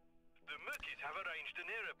Coyopas. The Murkies have arranged an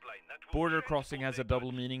aeroplane that will Border transport crossing has a their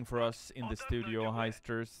double goods. meaning for us in the studio,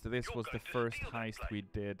 heisters. This was the first heist we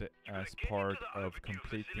did as part of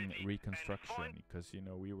completing reconstruction, because, you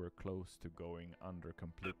know, we were close to going under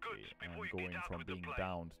completely and going from being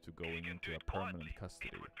downed to going into a permanent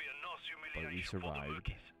custody. But we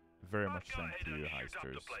survived. Very much thanks to you,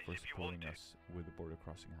 heisters, for supporting us with the border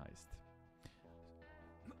crossing heist.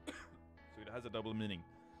 So it has a double meaning.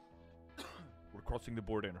 We're crossing the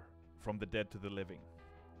border from the dead to the living.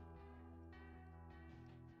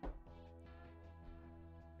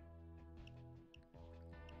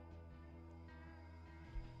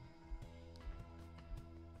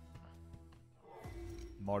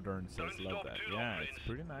 Modern says love that. Yeah, it's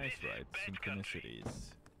pretty nice, right?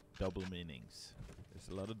 Synchronicities, double meanings. There's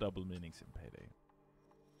a lot of double meanings in Payday.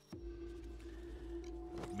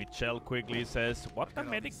 Michelle Quigley says, "What the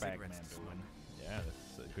medic bag man doing?" Yeah,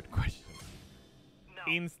 that's a good question.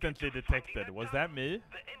 Instantly detected. Was that me?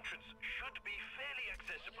 The entrance should be fairly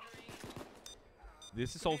accessible.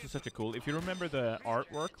 This is also such a cool... If you remember the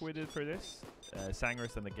artwork we did for this,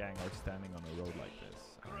 Sangers and the gang are standing on a road like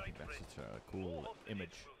this. I think that's such a cool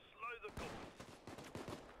image.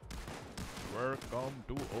 Welcome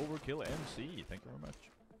to Overkill MC. Thank you very much.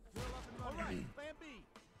 Plan B.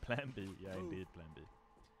 Plan B. Yeah, indeed, Plan B.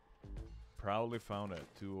 Proudly found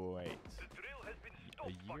at 208. A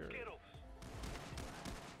year.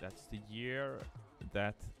 That's the year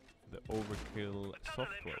that the Overkill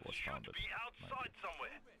software was founded.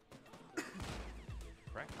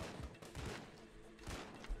 Crack. It's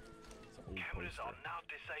an old Cameras poster. are now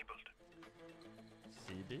disabled.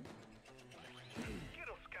 CD?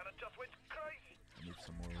 Kiddo scanner just went crazy. I need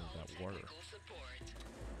some more of that water.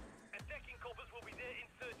 Attacking coppers will be there in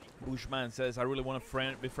 30. Bushman says, I really want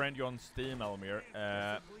to befriend you on Steam, Almir.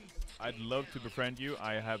 I'd love to befriend you.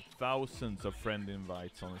 I have thousands of friend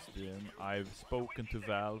invites on Steam. I've spoken to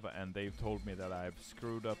Valve and they've told me that I've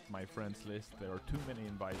screwed up my friends list. There are too many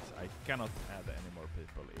invites. I cannot add any more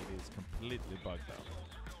people. It is completely bugged out.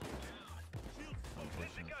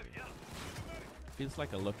 Unfortunately. Feels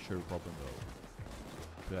like a luxury problem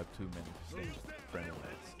though, to have too many friend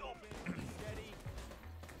invites.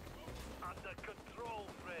 Under control,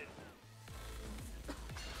 friend.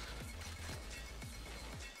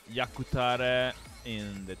 Yakutare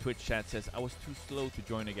in the Twitch chat says, I was too slow to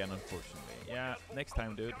join again, unfortunately. Yeah, next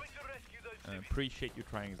time, dude. Appreciate you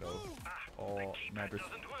trying, though. Oh, matters.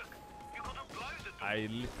 I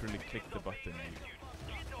literally clicked the button.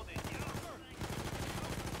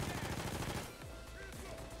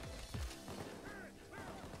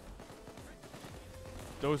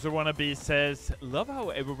 Dozer Wannabe says, love how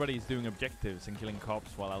everybody is doing objectives and killing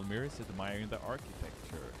cops while Almir is admiring the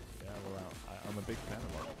architecture. Yeah, well, I'm a big fan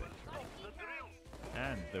of architecture.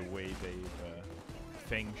 And the way they've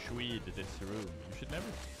feng shui'd this room. You should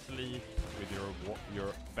never sleep with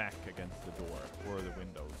your back against the door or the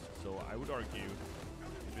windows. So I would argue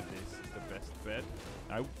that this is the best bed.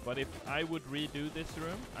 But if I would redo this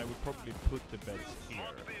room, I would probably put the beds here.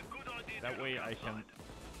 That way I can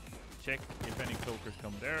check if any cloakers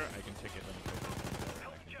come there, I can check if any cloakers come there, and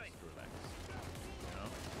I can just relax. You know?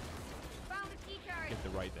 Get the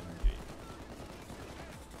right energy.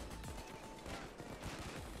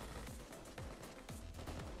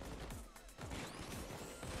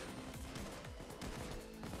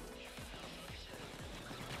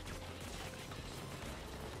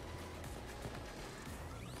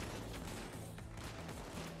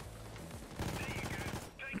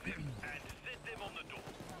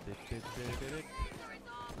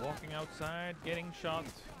 Walking outside, getting shot,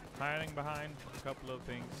 hiding behind a couple of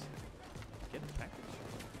things. Get a package.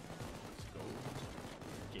 Let's go.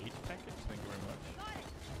 Gauge package, thank you very much.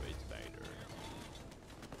 Wait,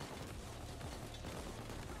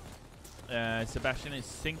 spider. Sebastian is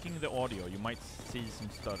syncing the audio. You might see some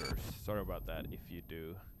stutters. Sorry about that if you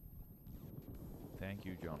do. Thank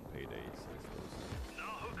you, John Payday. Now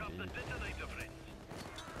hook up the detonator, friends.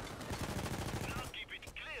 Now keep it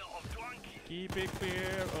clear of Twonkies. Keep it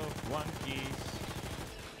clear of Twonkies.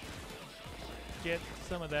 Get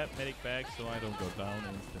some of that medic bag so I don't go down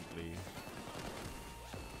instantly.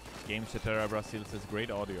 Game Cetera Brazil says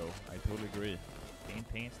great audio. I totally agree.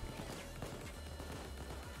 Fantastic.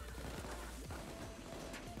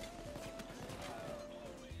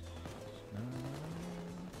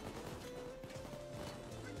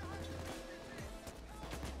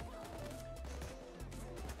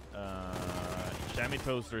 Shammy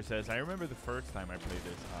Toaster says, I remember the first time I played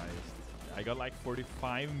this heist. I got like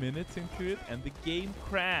 45 minutes into it and the game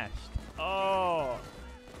crashed. Oh,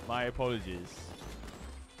 my apologies.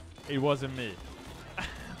 It wasn't me.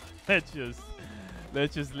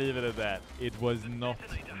 let's just leave it at that. It was not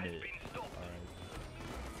me.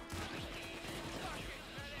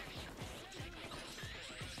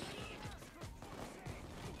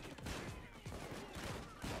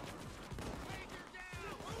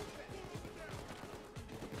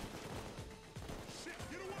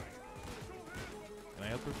 Can I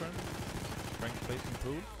help your friend? Trying to play some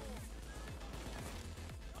pool?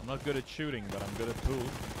 I'm not good at shooting, but I'm good at pool.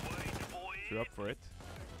 If you're up for it.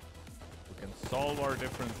 We can solve our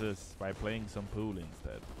differences by playing some pool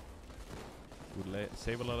instead. Would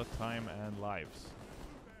save a lot of time and lives.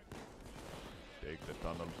 Take the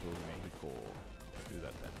tunnel to Mexico. Let's do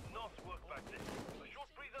that then. Nice work back there. A short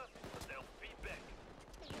breather, but they'll be back.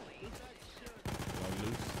 Do I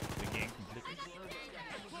lose the game completely?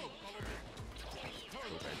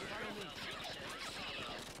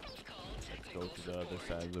 Let's go to the other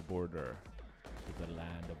side of the border. To the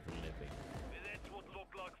land of the living. That's what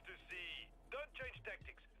Locke likes to see. Don't change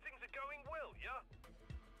tactics. Things are going well, yeah?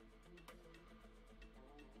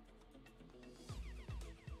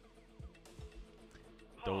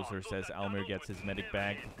 Dozer says Almir gets his medic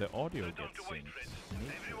bag, the audio gets synced.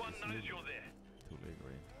 Everyone knows you're there. Totally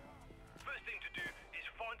agree. First thing to do is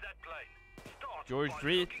find that plane. Start George by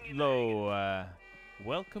looking in Ritlow,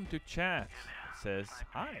 welcome to chat. Says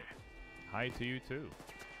hi. Hi to you too.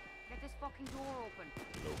 Get this fucking door open.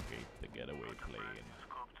 Locate the getaway plane.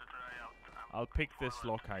 I'll pick this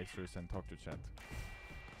lock heisters and talk to chat.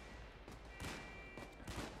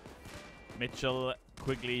 Mitchell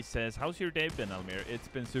Quigley says, how's your day been, Almir? It's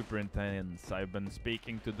been super intense. I've been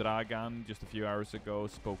speaking to Dragan just a few hours ago,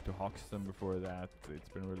 spoke to Hoxton before that. It's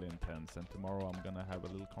been really intense, and tomorrow I'm gonna have a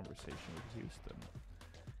little conversation with Houston.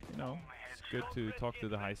 you know, it's good to talk to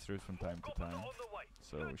the heisters from time to time.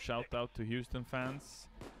 So shout out to Houston fans.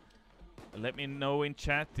 Let me know in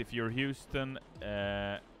chat if you're Houston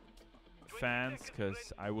fans,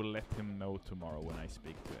 because I will let him know tomorrow when I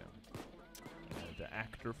speak to him. The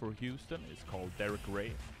actor for Houston is called Derek Ray.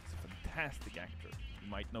 He's a fantastic actor. You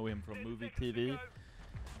might know him from movie, TV,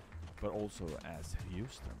 but also as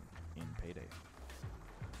Houston in Payday.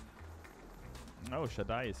 Oh,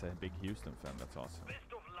 Shaddai is a big Houston fan. That's awesome.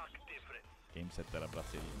 Game set that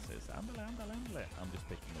Brazil says, andale, andale, andale. I'm just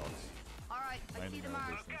picking logs. Alright, I see the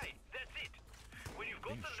mark. Okay, that's it. When you've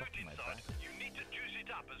got Being the shot loot in my inside, back. you need to juice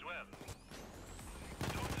it up as well.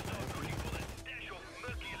 Time to start looking for that stash of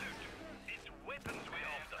murky loot. It's weapons we're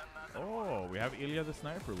after. Oh, we have Ilya the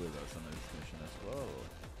Sniper with us on this mission as well.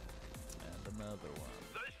 And another one.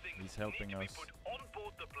 Those things He's helping need to us. be put on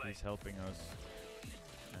board the plane. He's helping us.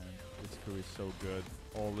 And this crew is so good.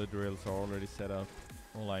 All the drills are already set up.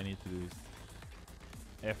 All I need to do is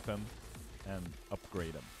F them and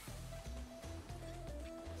upgrade them.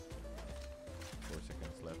 4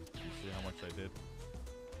 seconds left. You see how much I did?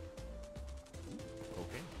 Ooh,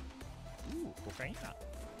 cocaine. Ooh, cocaine. I'm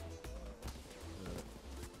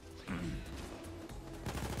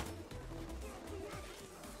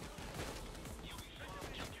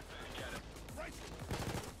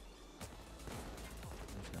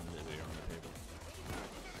just gonna leave it here on the table.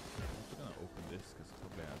 I'm also gonna open this because it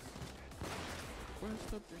probably has quest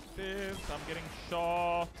objectives. I'm getting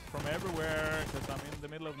shot from everywhere because I'm in the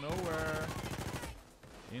middle of nowhere.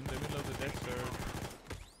 In the middle of the desert.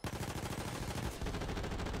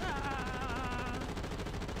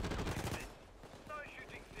 No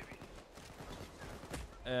shooting civvies.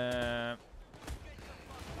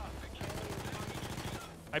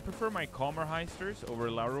 I prefer my calmer heisters over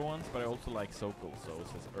louder ones, but I also like Sokol, so it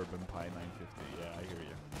says Urban Pie 950. Yeah, I hear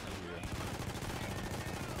you.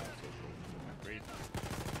 Great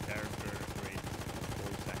character, great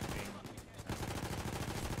voice acting.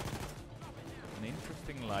 An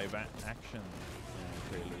interesting live action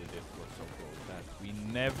trailer we did for Sokol that we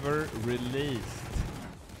never released.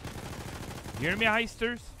 Hear me,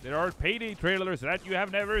 heisters? There are Payday trailers that you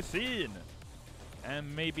have never seen.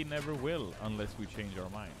 And maybe never will, unless we change our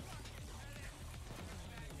minds.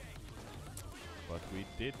 But we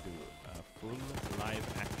did do a full live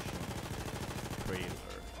action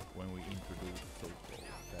trailer when we introduced Sokol.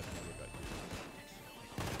 That never got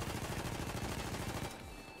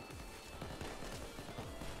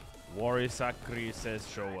used. Warisakri says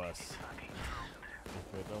show us.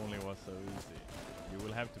 If it only was so easy. You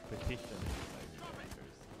will have to petition it.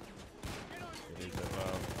 It is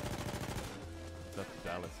above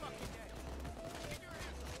Dallas.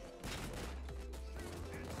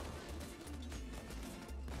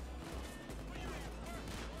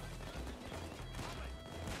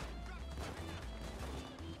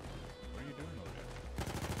 What are you doing over there?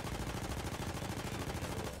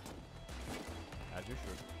 As you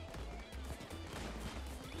should.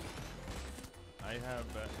 I have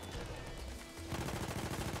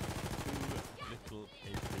too little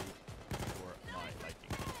HP for my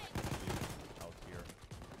liking. Out here.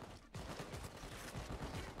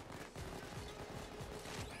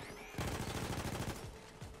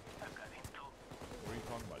 What are you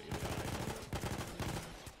talking about, Ilya?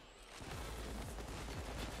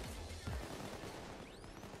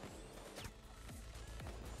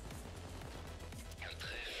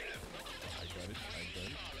 I got it.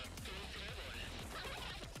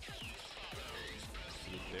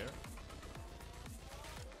 See it there?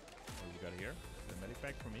 What do we got here? The medic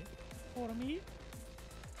bag for me? For me?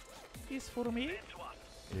 It's for me?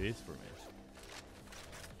 It is for me.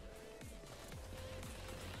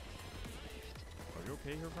 Are you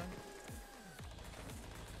okay here, friend?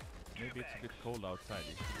 Maybe it's a bit cold outside.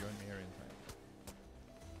 You should join me here inside.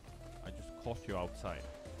 I just caught you outside.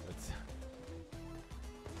 Let's you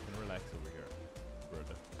can relax over here,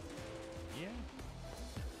 brother. Yeah.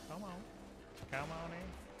 Come on. Come on in.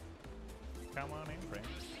 Come on in, friend.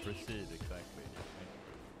 Proceed, exactly.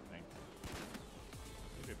 Thank you.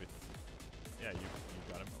 Maybe a bit. Yeah, you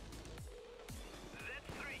got him. That's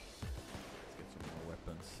 3. Let's get some more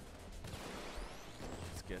weapons.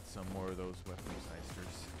 Let's get some more of those weapons,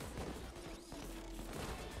 heisters.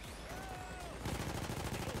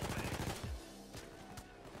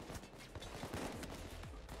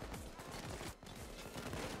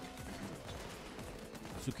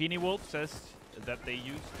 Zucchini Wolf says that they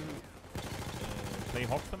used to play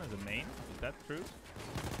Hoxton as a main. Is that true?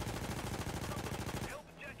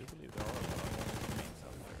 I do believe there are a lot of mains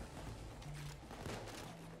out there.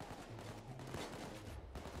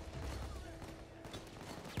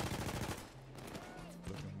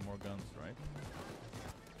 Looking for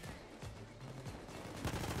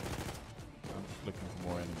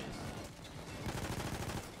more enemies.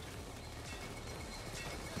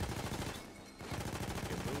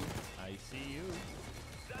 Okay, move. I see you.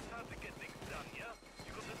 That's how to get things done, yeah?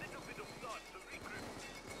 You got a little bit of time to regroup.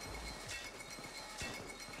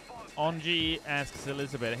 Onji asks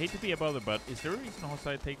Elizabeth, I hate to be a bother, but is there a reason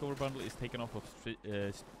Hostile Takeover Bundle is taken off of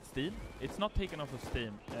Steam? It's not taken off of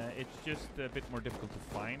Steam. It's just a bit more difficult to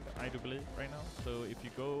find, I do believe, right now. So if you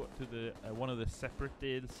go to the one of the separate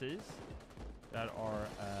DLCs that are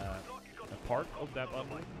a part of that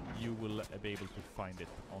bundle, you will be able to find it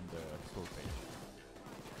on the store page.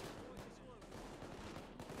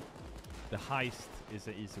 The heist is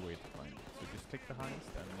an easy way to find it. So just click the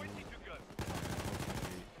heist and you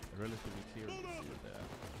relatively clearly see the bundle.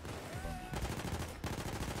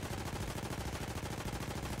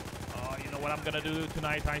 Oh, you know what I'm gonna do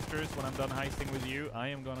tonight, heisters? When I'm done heisting with you, I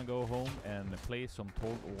am gonna go home and play some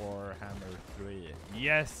Total War Hammer 3.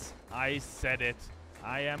 Yes, I said it.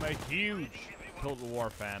 I am a huge Total War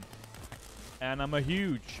fan. And I'm a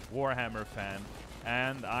huge Warhammer fan.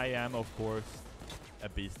 And I am, of course, a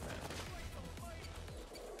Beastman.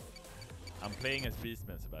 I'm playing as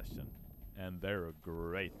Beastman, Sebastian. And they're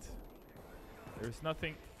great. There's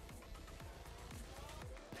nothing...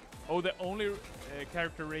 Oh, the only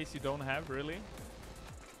character race you don't have, really?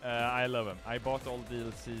 I love them. I bought all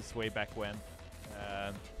DLCs way back when.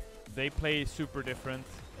 They play super different.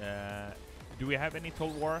 Do we have any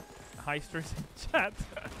Total War heisters in chat?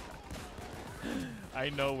 I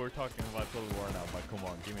know we're talking about Total War now, but come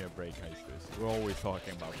on, give me a break, heisters. We're always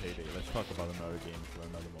talking about Payday. Let's talk about another game for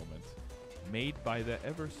another moment. Made by the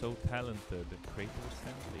ever so talented Creative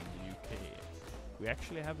Assembly in the UK. We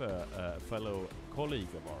actually have a fellow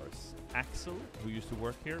colleague of ours, Axel, who used to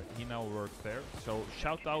work here. He now works there. So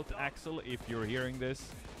shout out Axel if you're hearing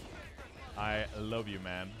this. I love you,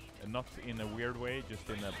 man. And not in a weird way, just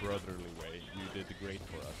in a brotherly way. You did great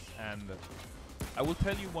for us. And I will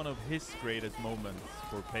tell you one of his greatest moments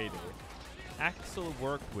for Payday. Axel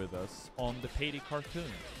worked with us on the Payday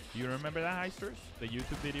cartoon. Do you remember that, heisters? The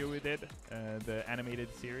YouTube video we did, the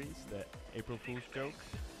animated series, the April Fool's joke.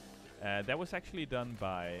 That was actually done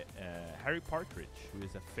by Harry Partridge, who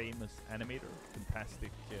is a famous animator,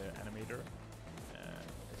 fantastic animator,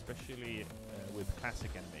 especially with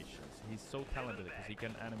classic animations. He's so talented because he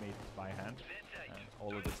can animate by hand.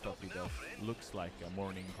 All of the stuff he does looks like a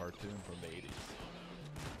morning cartoon from the 80s.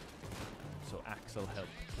 So Axel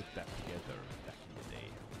helped put that together back in the day,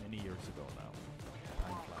 many years ago now.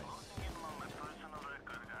 Time flies.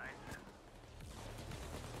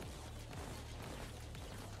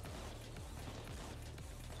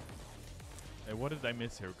 What did I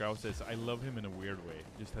miss here? Gao says, I love him in a weird way.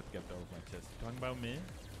 Just had to get that off my chest. You talking about me?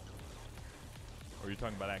 Or are you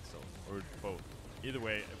talking about Axel? Or both? Either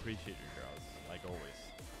way, appreciate you, girls. Like always.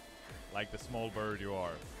 Like the small bird you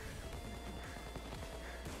are.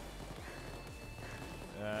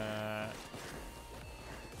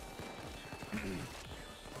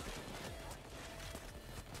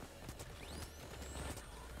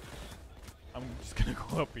 I'm just gonna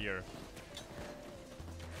go up here.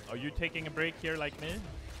 Are you taking a break here like me?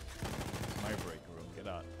 My break room, get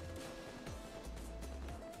out.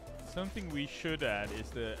 Something we should add is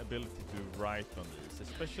the ability to write on this,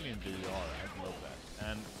 especially in VR. I love that.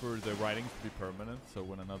 And for the writing to be permanent, so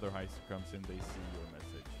when another heister comes in, they see your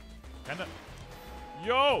message. Kinda.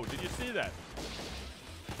 Yo, did you see that?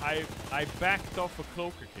 I backed off a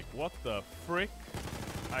cloaker kick. What the frick?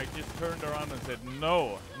 I just turned around and said,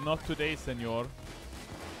 no, not today, senor.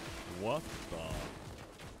 What the?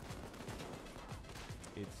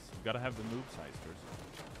 It's, you gotta have the moves, heisters.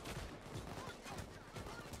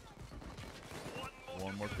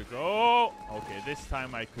 One more to go. Okay, this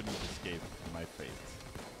time I couldn't escape my fate.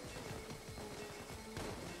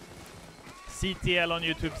 CTL on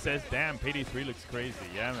YouTube says, damn, Payday 3 looks crazy.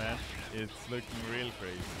 Yeah, man. It's looking real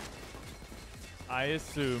crazy. I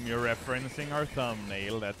assume you're referencing our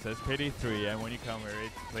thumbnail that says Payday 3, and when you come here,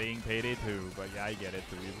 it's playing Payday 2. But yeah, I get it.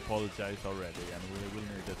 We've apologized already, and we will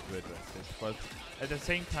need to address it. But at the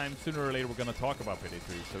same time, sooner or later, we're going to talk about Payday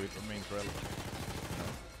 3, so it remains relevant. You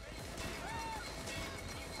know?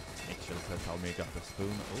 Mitchell says, Almir got the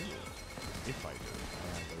spoon. Oh, if I do,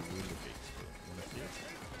 I have a really big spoon. You want to see it?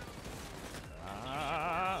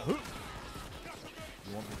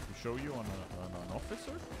 You want me to show you on an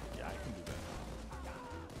officer? Yeah, I can do that.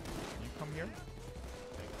 Can you come here?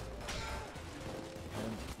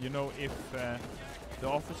 And you know, if the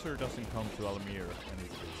officer doesn't come to Almir and his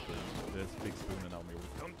big spoon, this big spoon and Almir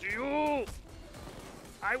will come to you!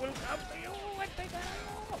 I will come to you and take it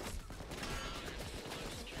off!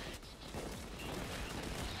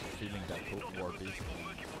 Feeling that Total War Beast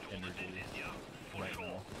energy. right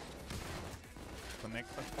now.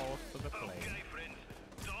 Connect the hose to the plane. Okay, friends.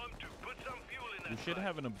 Time to put some fuel in that We should flame.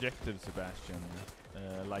 have an objective, Sebastian,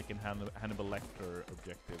 like in Hannibal Lecter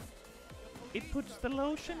objective. It puts the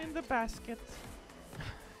lotion in the basket.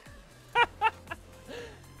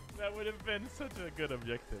 That would have been such a good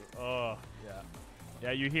objective. Oh, yeah.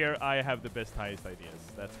 Yeah, you hear I have the best heist ideas.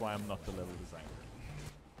 That's why I'm not the level designer.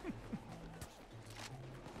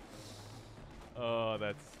 Oh,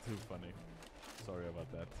 that's too funny. Sorry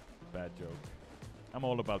about that. Bad joke. I'm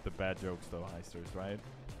all about the bad jokes though, heisters, right?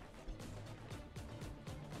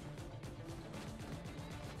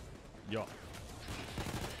 Yeah.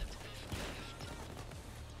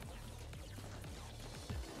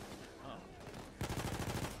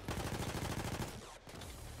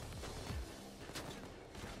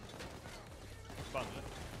 Fun.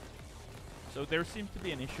 So there seems to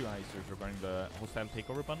be an issue, heisters, regarding the hostile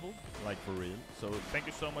takeover bundle, like for real. So thank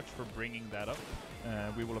you so much for bringing that up.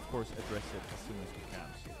 We will of course address it as soon as we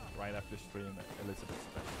can. So right after stream, Elizabeth's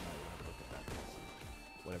special, I will have a look at that,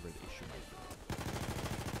 whatever the issue might be.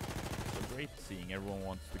 So great seeing everyone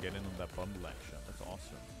wants to get in on that bundle action. That's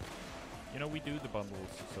awesome. You know, we do the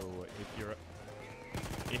bundles, so if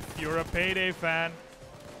you're a Payday fan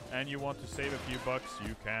and you want to save a few bucks,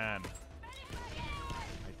 you can.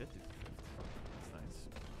 I did it. That's nice.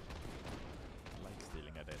 I like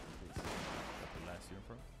stealing identities. Got the last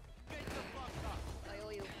uniform. I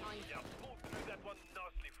owe you a pint. Yeah, pull through that one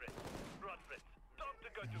nicely, friends. Right, friends. Time to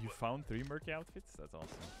go to You work. found 3 murky outfits? That's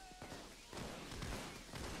awesome.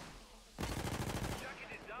 Jacket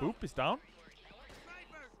is down. Boop is down.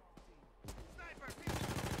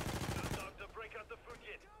 No time to break out the food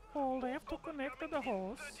yet. Hold F to connect to the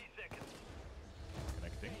hose. 30 seconds.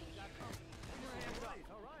 Connecting.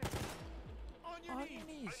 On your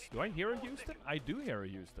knees. Do I hear a Houston? I do hear a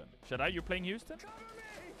Houston. Should I? You playing Houston?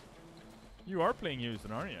 You are playing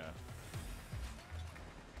Houston, aren't you?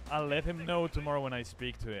 I'll let him know tomorrow when I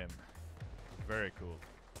speak to him. Very cool.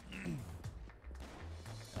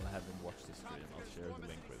 I'll have him watch the stream. I'll share the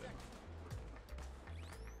link with him.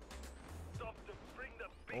 Time to bring the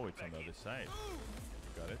beat Oh, it's on back the in. other side.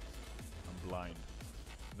 Got it. I'm blind.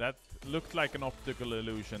 That looked like an optical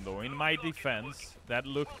illusion, though. In my defense, that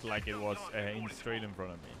looked like it was straight in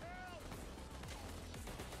front of me.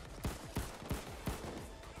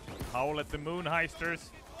 Howl at the moon,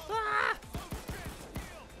 heisters! Ah!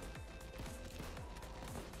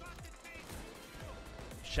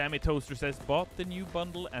 Shammy Toaster says, bought the new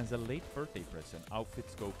bundle as a late birthday present.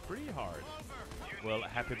 Outfits go pretty hard. Well,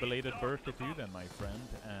 happy belated birthday to you then, my friend,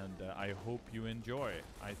 and I hope you enjoy.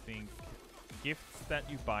 I think gifts that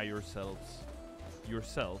you buy yourself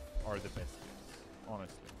are the best gifts,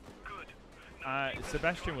 honestly. Good.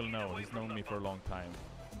 Sebastian will know, he's known me for a long time.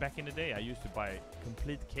 Back in the day, I used to buy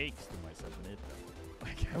complete cakes to myself and eat them.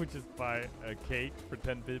 Like, I would just buy a cake for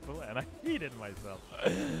 10 people and I eat it myself.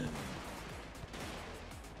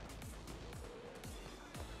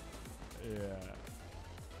 Yeah.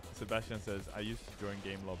 Sebastian says, I used to join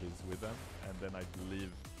game lobbies with them, and then I'd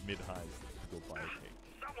leave mid-heist to go buy a cake.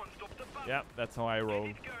 Someone stop the bus. Yeah, that's how I roll.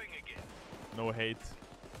 It's going again. No hate.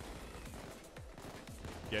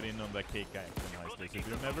 Get in on that cake action, heisters. If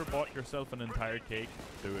you've never bought yourself an entire cake,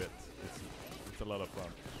 do it. It's a lot of fun.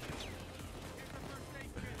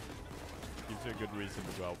 Gives you a good reason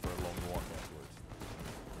to go out for a long walk afterwards.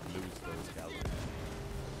 Lose those calories.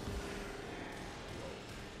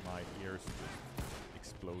 My ears just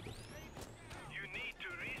exploded. You need to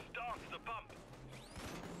restart the pump.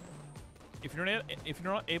 If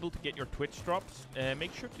you're not able to get your Twitch drops,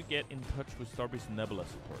 make sure to get in touch with Starbreeze Nebula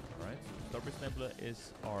support. All right, so Starbreeze Nebula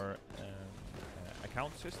is our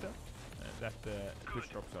account system that the Twitch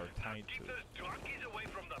drops are tied Keep to. those drunkies away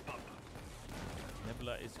from the pump.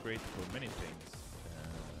 Nebula is great for many things,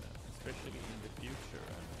 especially in the future,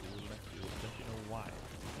 and we will let you know why.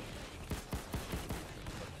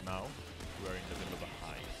 But now we are in the middle of a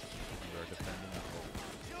heist. We are defending a hole.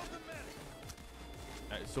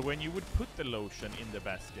 So when you would put the lotion in the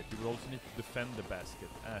basket, you would also need to defend the basket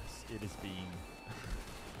as it is being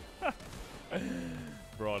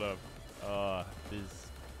brought up. This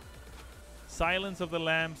Silence of the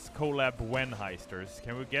Lambs collab when heisters.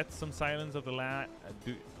 Can we get some Silence of the Lamb,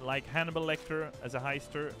 like Hannibal Lecter as a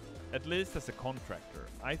heister, at least as a contractor?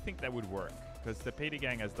 I think that would work, because the Payday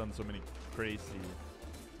Gang has done so many crazy,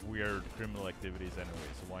 weird criminal activities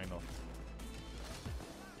anyway, so why not?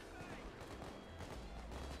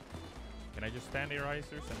 Can I just stand here,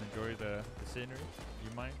 heisters, and enjoy the scenery?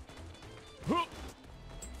 You mind?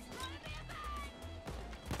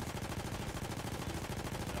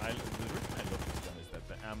 The reason I love this gun is that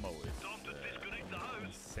the ammo is Time to disconnect the hose.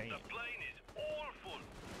 insane. The plane is all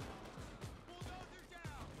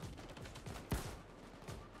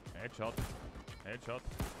Headshot. Headshot.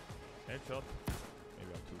 Headshot.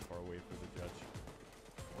 Maybe I'm too far away for the judge.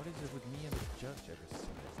 What is it with me and the judge ever since?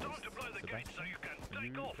 Don't deploy the gate so you can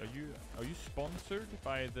take off. Are you sponsored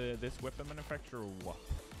by this weapon manufacturer or what?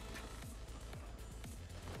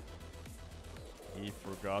 He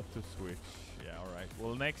forgot to switch. Yeah, alright.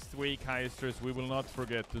 Well, next week, heisters, we will not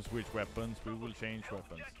forget to switch weapons. We will change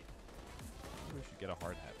weapons. Maybe we should get a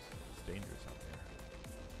hard hat. It's dangerous out there.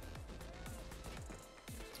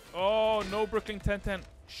 Oh, no Brooklyn 1010.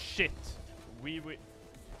 Shit.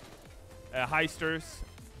 Heisters,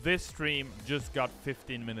 this stream just got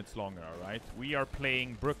 15 minutes longer, alright? We are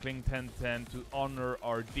playing Brooklyn 1010 to honor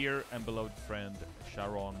our dear and beloved friend,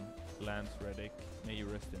 Sharon Lance Reddick. May you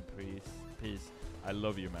rest in peace. I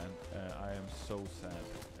love you, man. I am so sad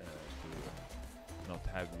to not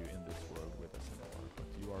have you in this world with us anymore, but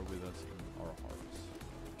you are with us in our hearts.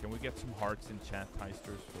 Can we get some hearts in chat,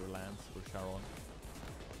 heisters, for Lance or Sharon?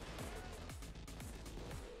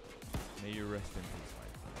 May you rest in peace, my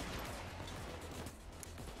friend.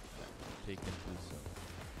 Taken too soon.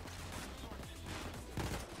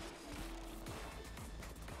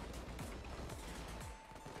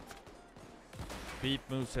 Beep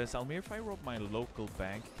Move says, Almir, if I rob my local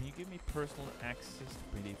bank, can you give me personal access to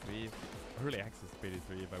PD3? Early access to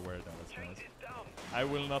PD3 if I wear that as well. I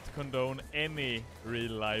will not condone any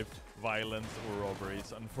real-life violence or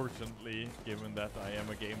robberies, unfortunately, given that I am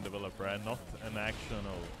a game developer and not an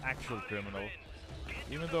actual criminal.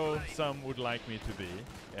 Even though some would like me to be,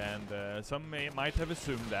 and some might have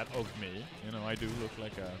assumed that of me. You know, I do look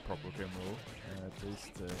like a proper criminal, at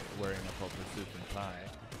least wearing a proper suit and tie.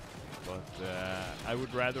 But I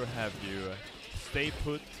would rather have you stay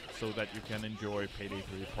put so that you can enjoy Payday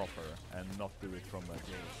 3 proper and not do it from a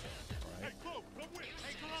jail cell, alright?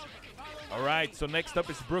 Alright, so next up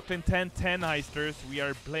is Brooklyn 1010 Heisters. We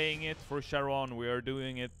are playing it for Sharon. We are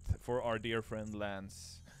doing it for our dear friend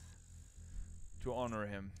Lance. To honor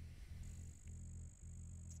him.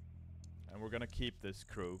 And we're gonna keep this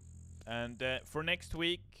crew. And for next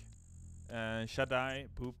week, Shaddai,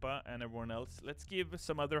 Poopa, and everyone else, let's give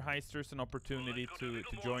some other heisters an opportunity to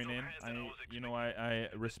join in. I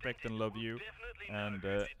respect and love you, and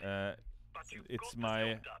it's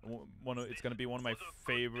it's gonna be one of my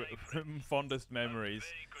favorite, fondest memories,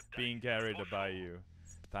 being carried by you,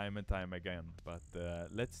 time and time again. But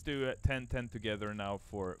let's do 10-10 together now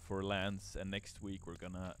for Lance, and next week we're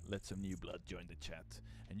gonna let some new blood join the chat.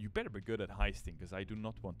 And you better be good at heisting, because I do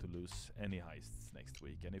not want to lose any heists next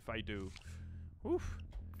week. And if I do, oof.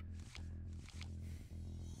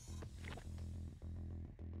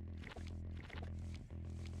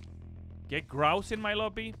 Get Grouse in my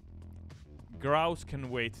lobby? Grouse can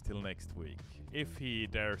wait till next week, if he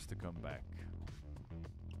dares to come back.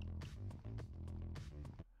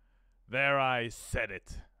 There, I said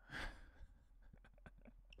it.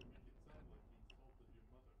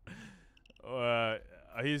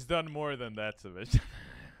 He's done more than that, Savage.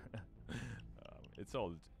 It's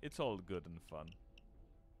all good and fun.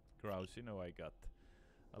 Grouse, you know I got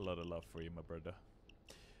a lot of love for you, my brother.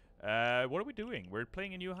 What are we doing? We're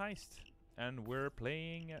playing a new heist, and we're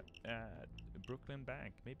playing Brooklyn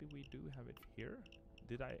Bank. Maybe we do have it here.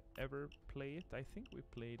 Did I ever play it? I think we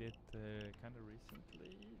played it kind of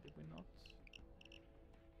recently. Did we not?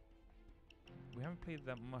 We haven't played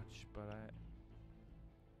that much, but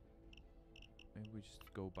maybe we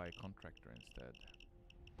just go by contractor instead.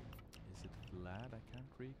 Is it Vlad? I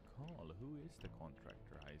can't recall. Who is the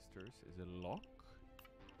contractor, heisters? Is it Locke?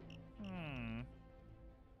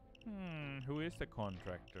 Who is the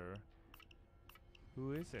contractor?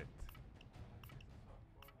 Who is it?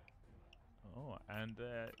 Oh, and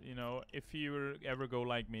you know, if you ever go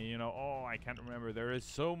like me, you know, oh, I can't remember. There is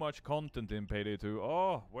so much content in Payday 2.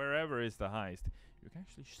 Oh, wherever is the heist? You can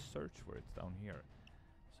actually search for it down here.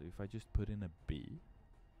 So if I just put in a B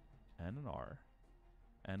and an R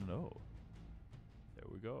and an O, there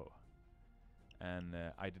we go. And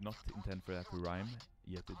I did not intend for that to rhyme,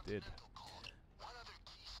 yet it did.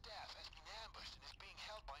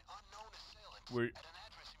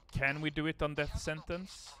 Can we do it on death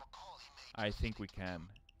sentence? I think we can.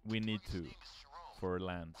 We need to, for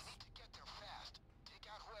Lance.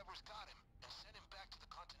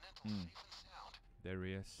 There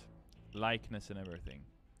he is. Likeness and everything.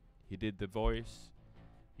 He did the voice.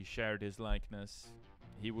 He shared his likeness.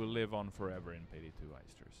 He will live on forever in Payday 2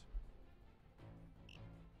 Heisters.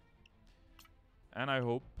 And I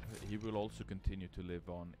hope he will also continue to live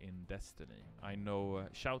on in Destiny. I know,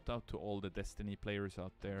 shout out to all the Destiny players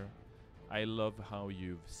out there. I love how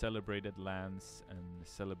you've celebrated Lance and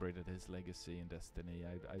celebrated his legacy in Destiny.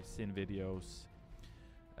 I've seen videos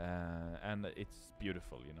And it's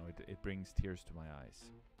beautiful, you know. It brings tears to my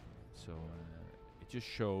eyes. So it just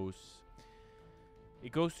shows.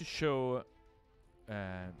 It goes to show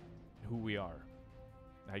who we are.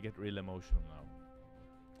 I get real emotional now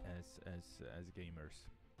as gamers.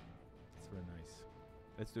 It's very nice.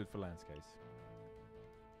 Let's do it for Lance, guys.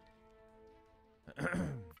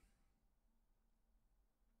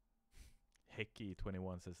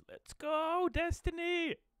 Hecky21 says, "Let's go,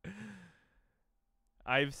 Destiny!"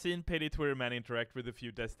 I've seen Petty Twitterman interact with a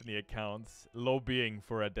few Destiny accounts, lobbying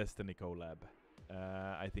for a Destiny collab.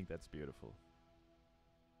 I think that's beautiful.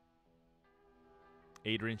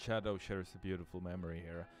 Adrian Shadow shares a beautiful memory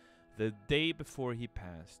here. The day before he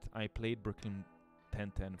passed, I played Brooklyn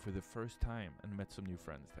 1010 for the first time and met some new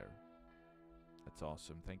friends there. That's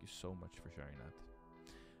awesome. Thank you so much for sharing that.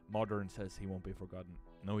 Modern says he won't be forgotten.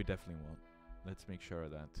 No, he definitely won't. Let's make sure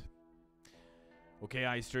of that. Okay,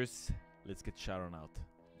 Heisters, let's get Sharon out.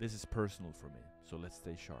 This is personal for me, so let's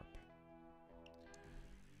stay sharp.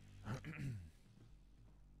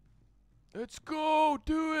 Let's go!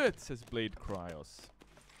 Do it! Says Blade Cryos.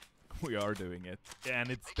 We are doing it. And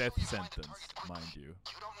it's death sentence, mind you.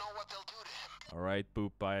 You don't know what they'll do to him. Alright,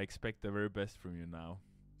 Boop, I expect the very best from you now.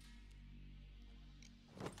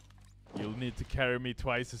 You'll need to carry me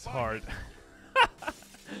twice as hard.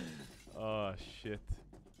 Oh, shit.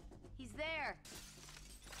 He's there.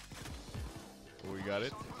 Oh, we got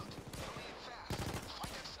it? Find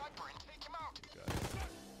that sniper and take him out. Got it.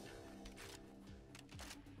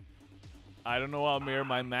 I don't know, Almir,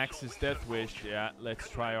 my max is Death Wish. Yeah, let's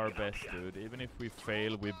try our best, dude. Even if we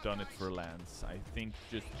fail, we've done it for Lance. I think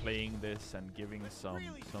just playing this and giving some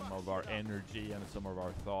of our energy and some of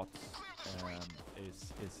our thoughts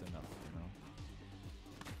is enough, you know.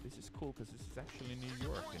 This is cool because this is actually New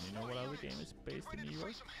York, and you know what other game is based in New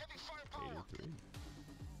York? 83.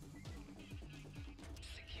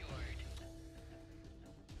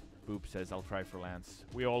 Boop says, "I'll try for Lance."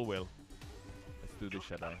 We all will. Let's do this,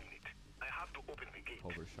 Shadow. I have to open the gate.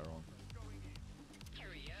 Over Sharon.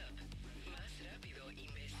 Hurry up. Más rápido,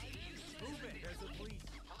 imbécil. Move it! There's the police!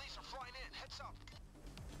 Police are flying in. Heads up.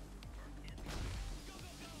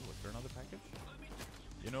 Ooh, was there another package?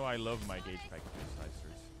 You know I love my gauge packages,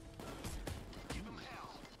 Heisters. Give him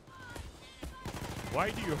hell.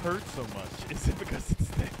 Why do you hurt so much? Is it because it's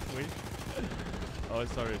Death Wish? Oh,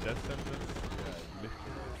 sorry, Death Sentence? Yeah,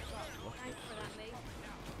 literally. Thanks for that, mate.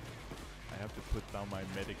 I have to put down my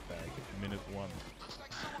medic bag. Minute 1. Looks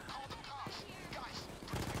like someone called the cops. Guys,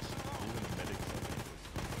 Even the medics are dangerous.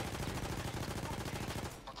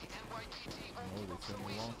 but the NYPD No, only they works send on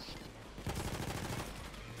me along. reasons.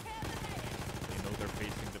 They know they're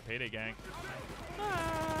facing the payday gang.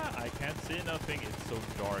 Ah, I can't see nothing. It's so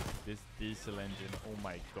dark. This diesel engine. Oh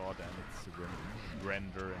my god, and it's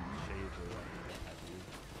render and shader and what have you.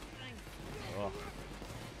 Oh.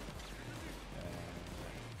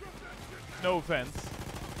 No offense,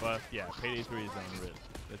 but yeah, Payday 3 is unreal.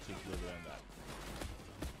 Let's just leave it on that.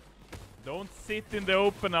 Don't sit in the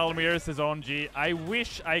open, Almir, says Onji. I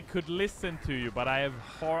wish I could listen to you, but I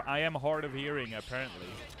am hard of hearing apparently.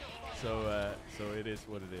 So it is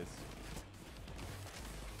what it is.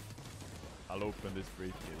 I'll open this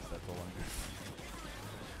briefcase. That's all I'm doing.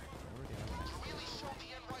 Really showed the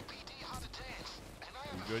NYPD how to dance. And I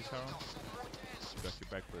You good, Sharon? have send more dancers. Got your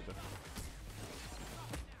back, brother.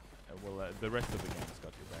 Well, the rest of the game's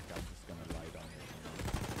got your back. I'm just gonna lie down here.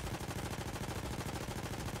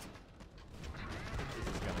 This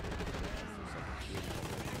is gonna be the best for something good.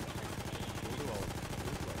 We'll do all of it.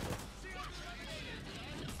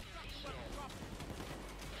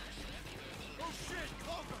 Oh shit!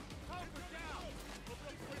 Clover! Clover down!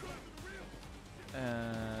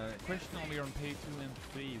 Question only on pay 2 and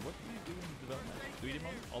 3. What do you do in the development? 3D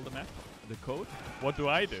mode? All the map? The code? What do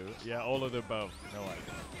I do? Yeah, all of the above. No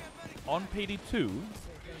idea. On Payday 2,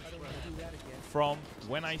 from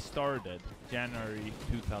when I started, January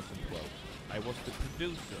 2012, I was the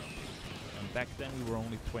producer. And back then we were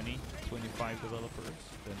only 25 developers,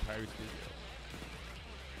 the entire studio.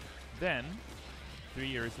 Then, 3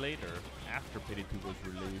 years later, after Payday 2 was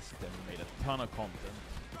released and we made a ton of content,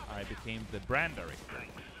 I became the brand director.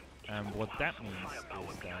 And what that means is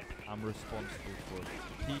that I'm responsible for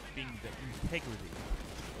keeping the integrity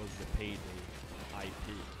of the Payday IP.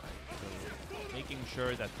 Right? So making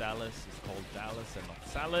sure that Dallas is called Dallas and not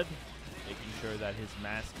Salad, making sure that his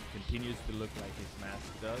mask continues to look like his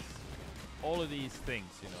mask does. All of these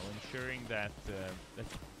things, you know, ensuring that,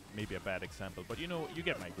 that's maybe a bad example, but you know, you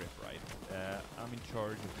get my grip, right? I'm in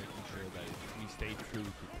charge of making sure that we stay true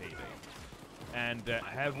to Payday. And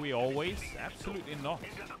have we always? Absolutely not.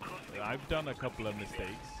 I've done a couple of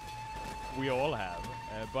mistakes. We all have.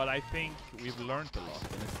 But I think we've learned a lot,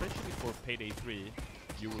 and especially for Payday 3,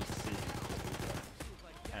 you will see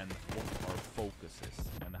and what our focus is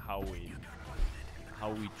and how we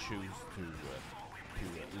choose to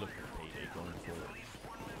look at Payday going forward.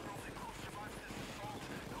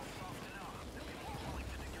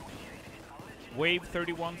 Wave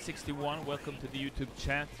 3161, welcome to the YouTube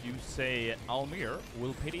chat. You say, Almir,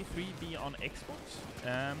 will Payday 3 be on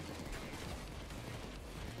Xbox?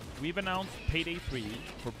 We've announced Payday 3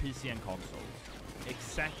 for PC and consoles.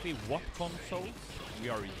 Exactly what consoles we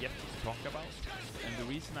are yet to talk about. And the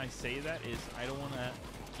reason I say that is I don't want to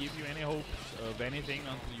give you any hopes of anything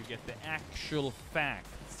until you get the actual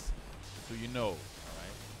facts. So you know,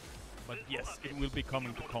 alright? But yes, it will be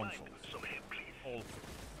coming to consoles. Also.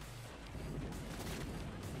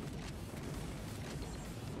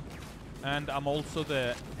 And I'm also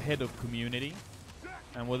the head of community.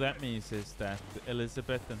 And what that means is that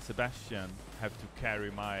Elizabeth and Sebastian have to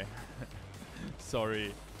carry my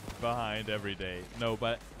sorry behind every day. No,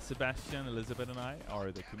 but Sebastian, Elizabeth and I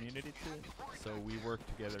are the community team. So we work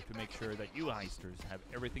together to make sure that you heisters have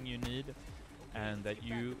everything you need and that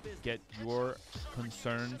you get your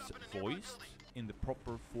concerns voiced in the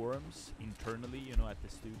proper forums internally, you know, at the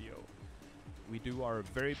studio. We do our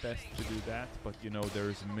very best to do that, but you know,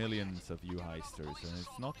 there's millions of you heisters and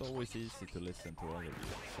it's not always easy to listen to all of you,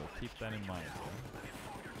 so keep that in mind.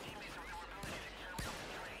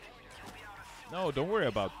 No, don't worry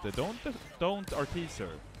about the don't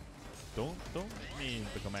Arteezer. Don't me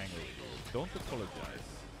become angry with you. Don't apologize.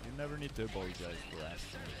 You never need to apologize for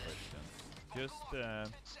asking me questions. Just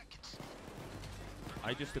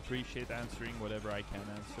I just appreciate answering whatever I can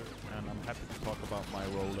answer, and I'm happy to talk about my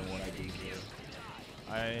role and what I do here.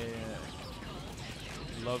 I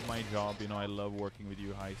love my job, you know, I love working with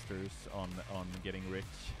you heisters on getting rich,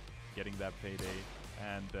 getting that payday,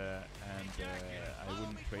 and I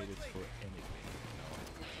wouldn't trade it for anything, you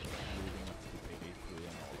know, leading up to Payday 3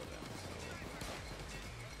 and all of that. So.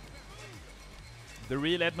 The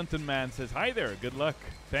real Edmonton man says, hi there, good luck,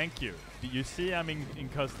 thank you. You see I'm in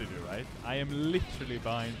custody, right? I am literally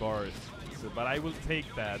behind bars, so, but I will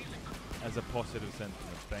take that as a positive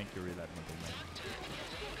sentiment. Thank you, real Edmonton man.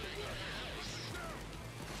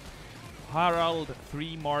 Harald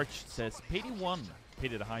 3 March says, Payday 1,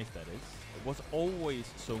 Payday the Heist that is, was always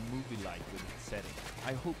so movie-like with its setting.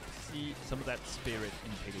 I hope to see some of that spirit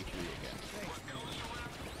in Payday 3 again.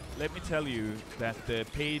 Let me tell you that the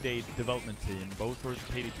Payday development team, both for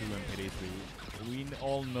Payday 2 and Payday 3, we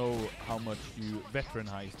all know how much you veteran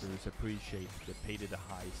heisters appreciate the Payday the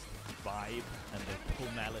Heist vibe and the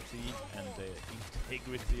tonality and the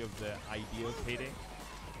integrity of the idea of Payday.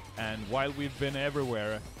 And while we've been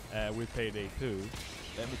everywhere with Payday 2,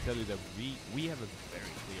 let me tell you that we have a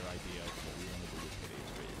very clear idea of what we want to do with Payday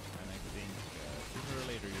 3. And I think sooner or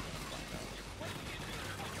later you're going to find out.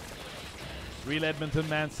 Real Edmonton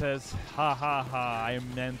man says, ha ha ha, I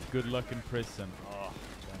meant good luck in prison. Oh,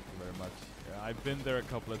 thank you very much. Yeah, I've been there a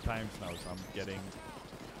couple of times now, so I'm getting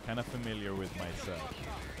kind of familiar with myself.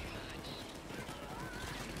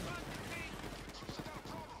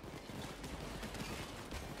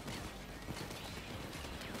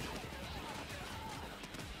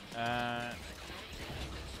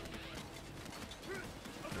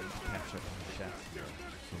 Catch up on the chat here.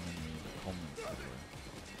 So many comments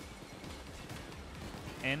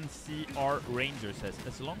here. NCR Ranger says,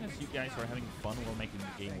 as long as you guys are having fun while making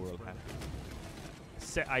the game world happy.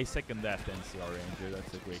 I second that, NCR Ranger.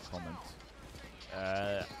 That's a great comment.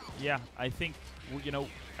 Yeah, I think, you know,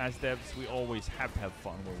 as devs, we always have to have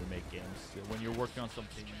fun when we make games. When you're working on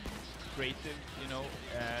something creative, you know,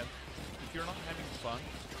 if you're not having fun,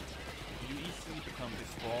 you easily become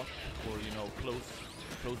distraught or, you know,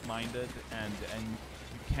 close-minded, and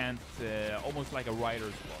you can't, almost like a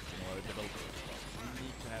writer's block, you know, a developer's block. You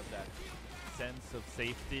need to have that sense of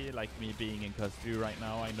safety, like me being in custody right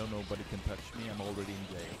now. I know nobody can touch me. I'm already in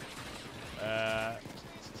jail.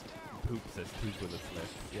 Poop says 2 bullets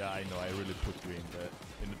left. Yeah, I know. I really put you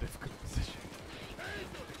in a difficult position.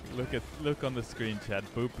 Look on the screen, chat.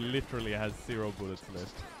 Boop literally has 0 bullets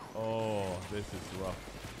left. Oh, this is rough.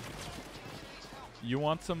 You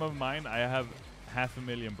want some of mine? I have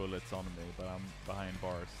 500,000 bullets on me, but I'm behind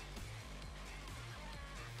bars.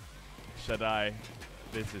 Shaddai,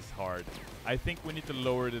 this is hard. I think we need to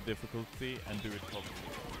lower the difficulty and do it properly.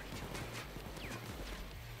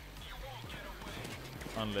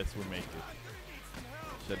 Unless we make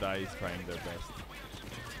it. Shaddai is trying their best.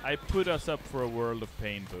 I put us up for a world of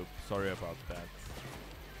pain, Boop. Sorry about that.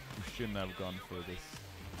 You shouldn't have gone for this.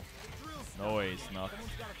 No, it's not.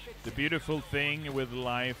 The beautiful thing with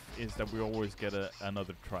life is that we always get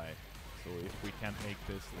another try. So if we can't make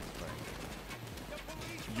this, let's try.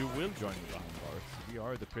 You will join me behind bars. We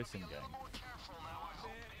are the prison gang.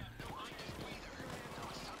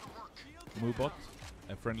 Moobot,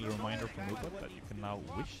 a friendly reminder from Moobot that you can now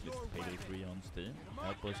wishlist Payday 3 on Steam.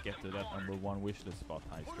 Help us get to that #1 wishlist spot,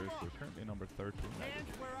 Heisters. We're currently number 13.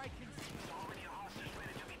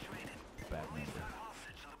 Bad number.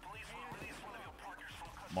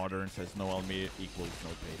 Modern says no Almir equals no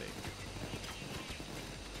Payday.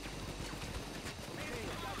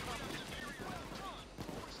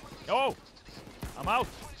 Oh! I'm out!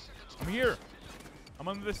 I'm here! I'm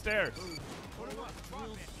under the stairs.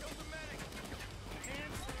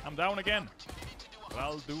 I'm down again. But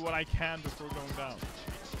I'll do what I can before going down.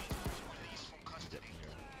 Get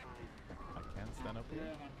here. I can't stand up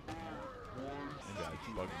here. Maybe I'm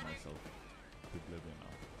bugging myself to oblivion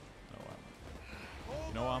now. No, I'm not.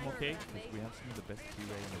 You know I'm okay? Because we have some of the best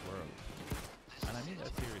QA in the world. And I mean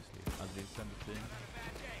that seriously. I'll just send the team.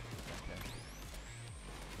 Okay.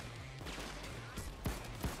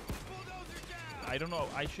 I don't know,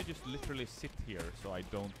 I should just literally sit here so I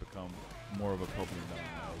don't become more of a problem than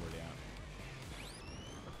I already am.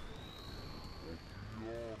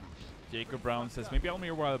 Jacob Brown says, maybe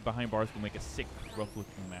Almir while behind bars will make a sick,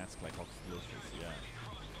 rough-looking mask like Ox Delicious, yeah.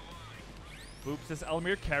 Boop says,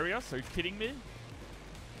 Almir, carry us? Are you kidding me?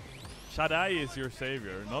 Shaddai is your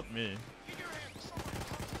savior, not me.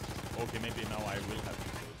 Okay, maybe now I will have to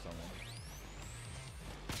kill someone.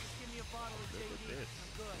 Give me a bottle of Look JD. at this.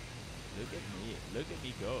 I'm good. Look at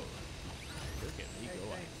me go. Look at me go,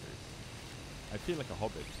 Icers. I feel like a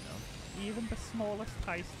hobbit, you know? Even the smallest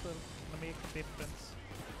heist will make a difference.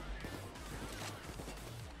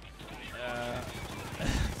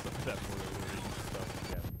 Some of that Lord of the Rings stuff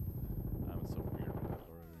again. I'm so weird with that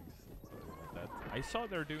Lord of the Rings. Sorry about that. I saw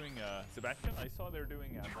they're doing, Sebastian, I saw they're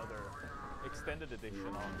doing another extended edition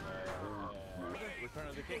on Return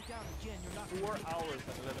of the King. 4 hours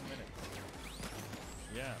and 11 minutes.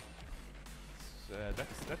 Yeah.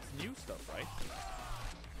 That's new stuff, right?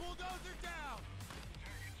 Bulldozer down.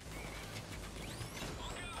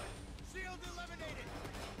 Shield eliminated.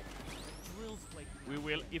 Drills like We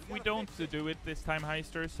will, if we don't do it this time,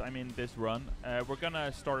 Heisters, I mean this run, we're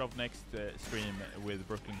gonna start off next stream with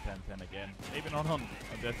Brooklyn 1010 again. Maybe not on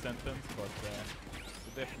a death sentence, but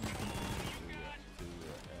we'll definitely continue to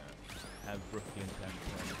have Brooklyn 1010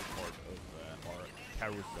 as part of our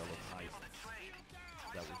carousel of heists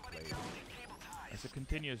that we play. As a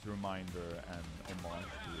continuous reminder and homage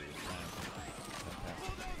to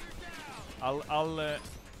fantastic.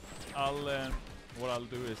 What I'll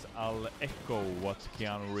do is I'll echo what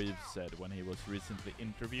Keanu Reeves said when he was recently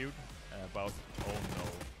interviewed about, oh no.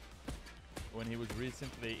 When he was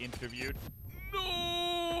recently interviewed.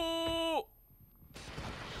 No!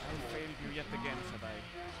 I failed you yet again, said I.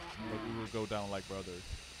 But we will go down like brothers.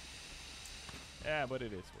 Yeah, but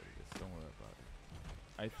it is what it is. Don't worry about it.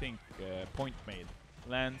 I think point made.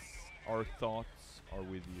 Lance, our thoughts are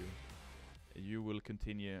with you. You will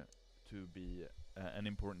continue to be an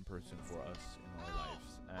important person for us in our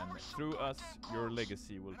lives, and through us, your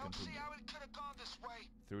legacy will continue.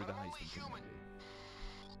 Through the heisting community.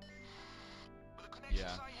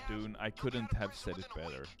 Yeah, Dune, I couldn't have said it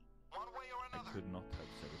better. I could not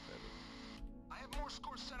have said it better. I have more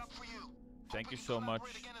scores set up for you. Thank you so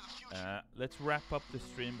much. Let's wrap up the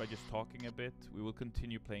stream by just talking a bit. We will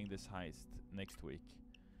continue playing this heist next week.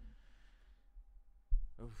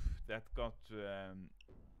 Oof, that got...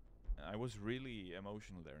 I was really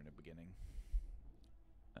emotional there in the beginning.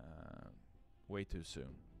 Way too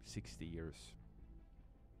soon. 60 years.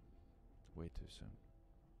 Way too soon.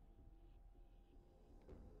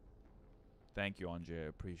 Thank you, Anje. I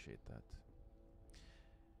appreciate that.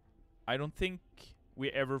 I don't think we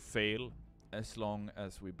ever fail as long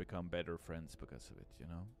as we become better friends because of it, you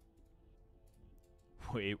know?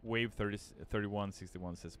 Wave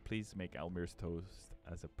 3161 says, please make Almir's toast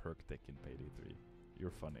as a perk deck in Payday 3. You're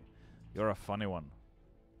funny. You're a funny one.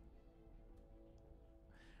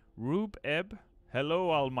 Rube Ebb.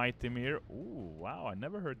 Hello, Almighty Mir. Ooh, wow, I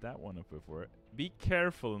never heard that one before. Be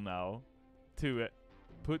careful now to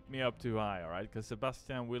put me up too high, alright? Because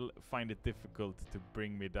Sebastian will find it difficult to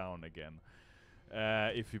bring me down again.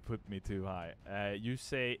 If you put me too high. You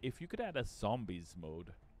say, if you could add a zombies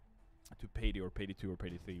mode to Payday or Payday 2 or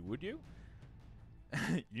Payday 3, would you?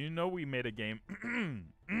 You know we made a game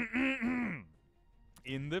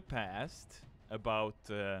in the past about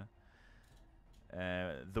The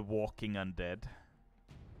Walking Undead.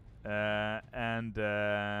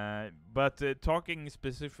 But talking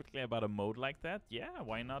specifically about a mode like that, yeah,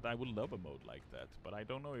 why not? I would love a mode like that. But I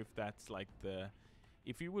don't know if that's like the...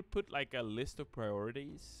 If you would put like a list of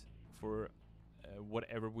priorities for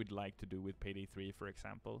whatever we'd like to do with Payday 3, for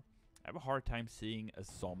example. I have a hard time seeing a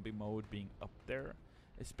zombie mode being up there,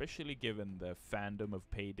 especially given the fandom of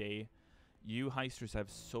Payday. You heisters have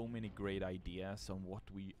so many great ideas on what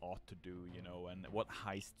we ought to do, you know, and what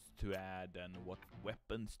heists to add and what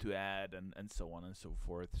weapons to add and so on and so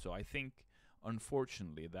forth. So I think,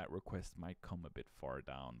 unfortunately, that request might come a bit far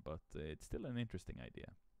down, but it's still an interesting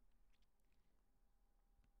idea.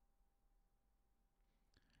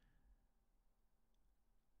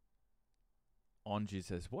 Onji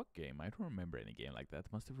says, what game? I don't remember any game like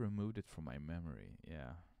that. Must have removed it from my memory.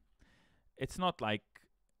 Yeah. It's not like...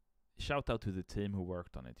 Shout out to the team who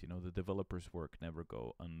worked on it. You know, the developers' work never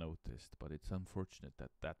go unnoticed, but it's unfortunate that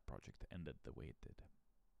that project ended the way it did.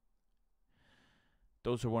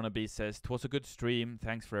 Those Who Wanna Be says, "'Twas a good stream.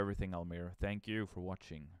 Thanks for everything, Almir. Thank you for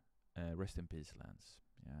watching. Rest in peace, Lance."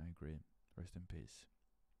 Yeah, I agree. Rest in peace.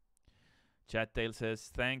 Chatdale says,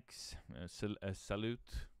 "Thanks.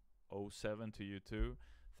 Salute 07 to you too.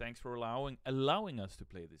 Thanks for allowing us to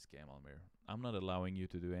play this game, Almir. I'm not allowing you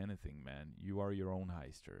to do anything, man. You are your own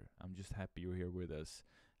heister. I'm just happy you're here with us.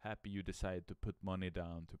 Happy you decided to put money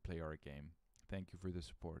down to play our game. Thank you for the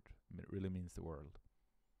support. It really means the world.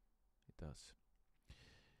 It does."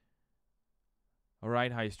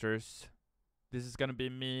 Alright, heisters. This is gonna be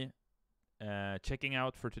me checking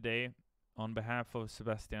out for today. On behalf of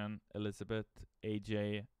Sebastian, Elizabeth,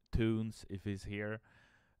 AJ, Toons, if he's here,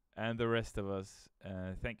 and the rest of us,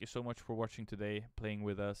 thank you so much for watching today, playing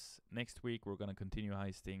with us. Next week, we're going to continue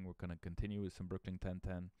heisting. We're going to continue with some Brooklyn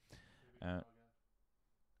 1010.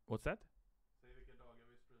 What's that?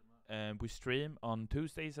 We stream on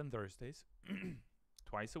Tuesdays and Thursdays,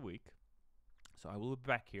 twice a week. So I will be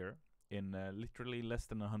back here in literally less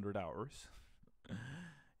than 100 hours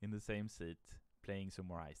in the same seat, playing some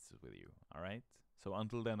more heists with you. All right? So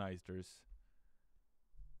until then, heisters,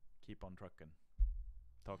 keep on trucking.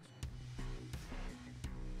 Talk soon.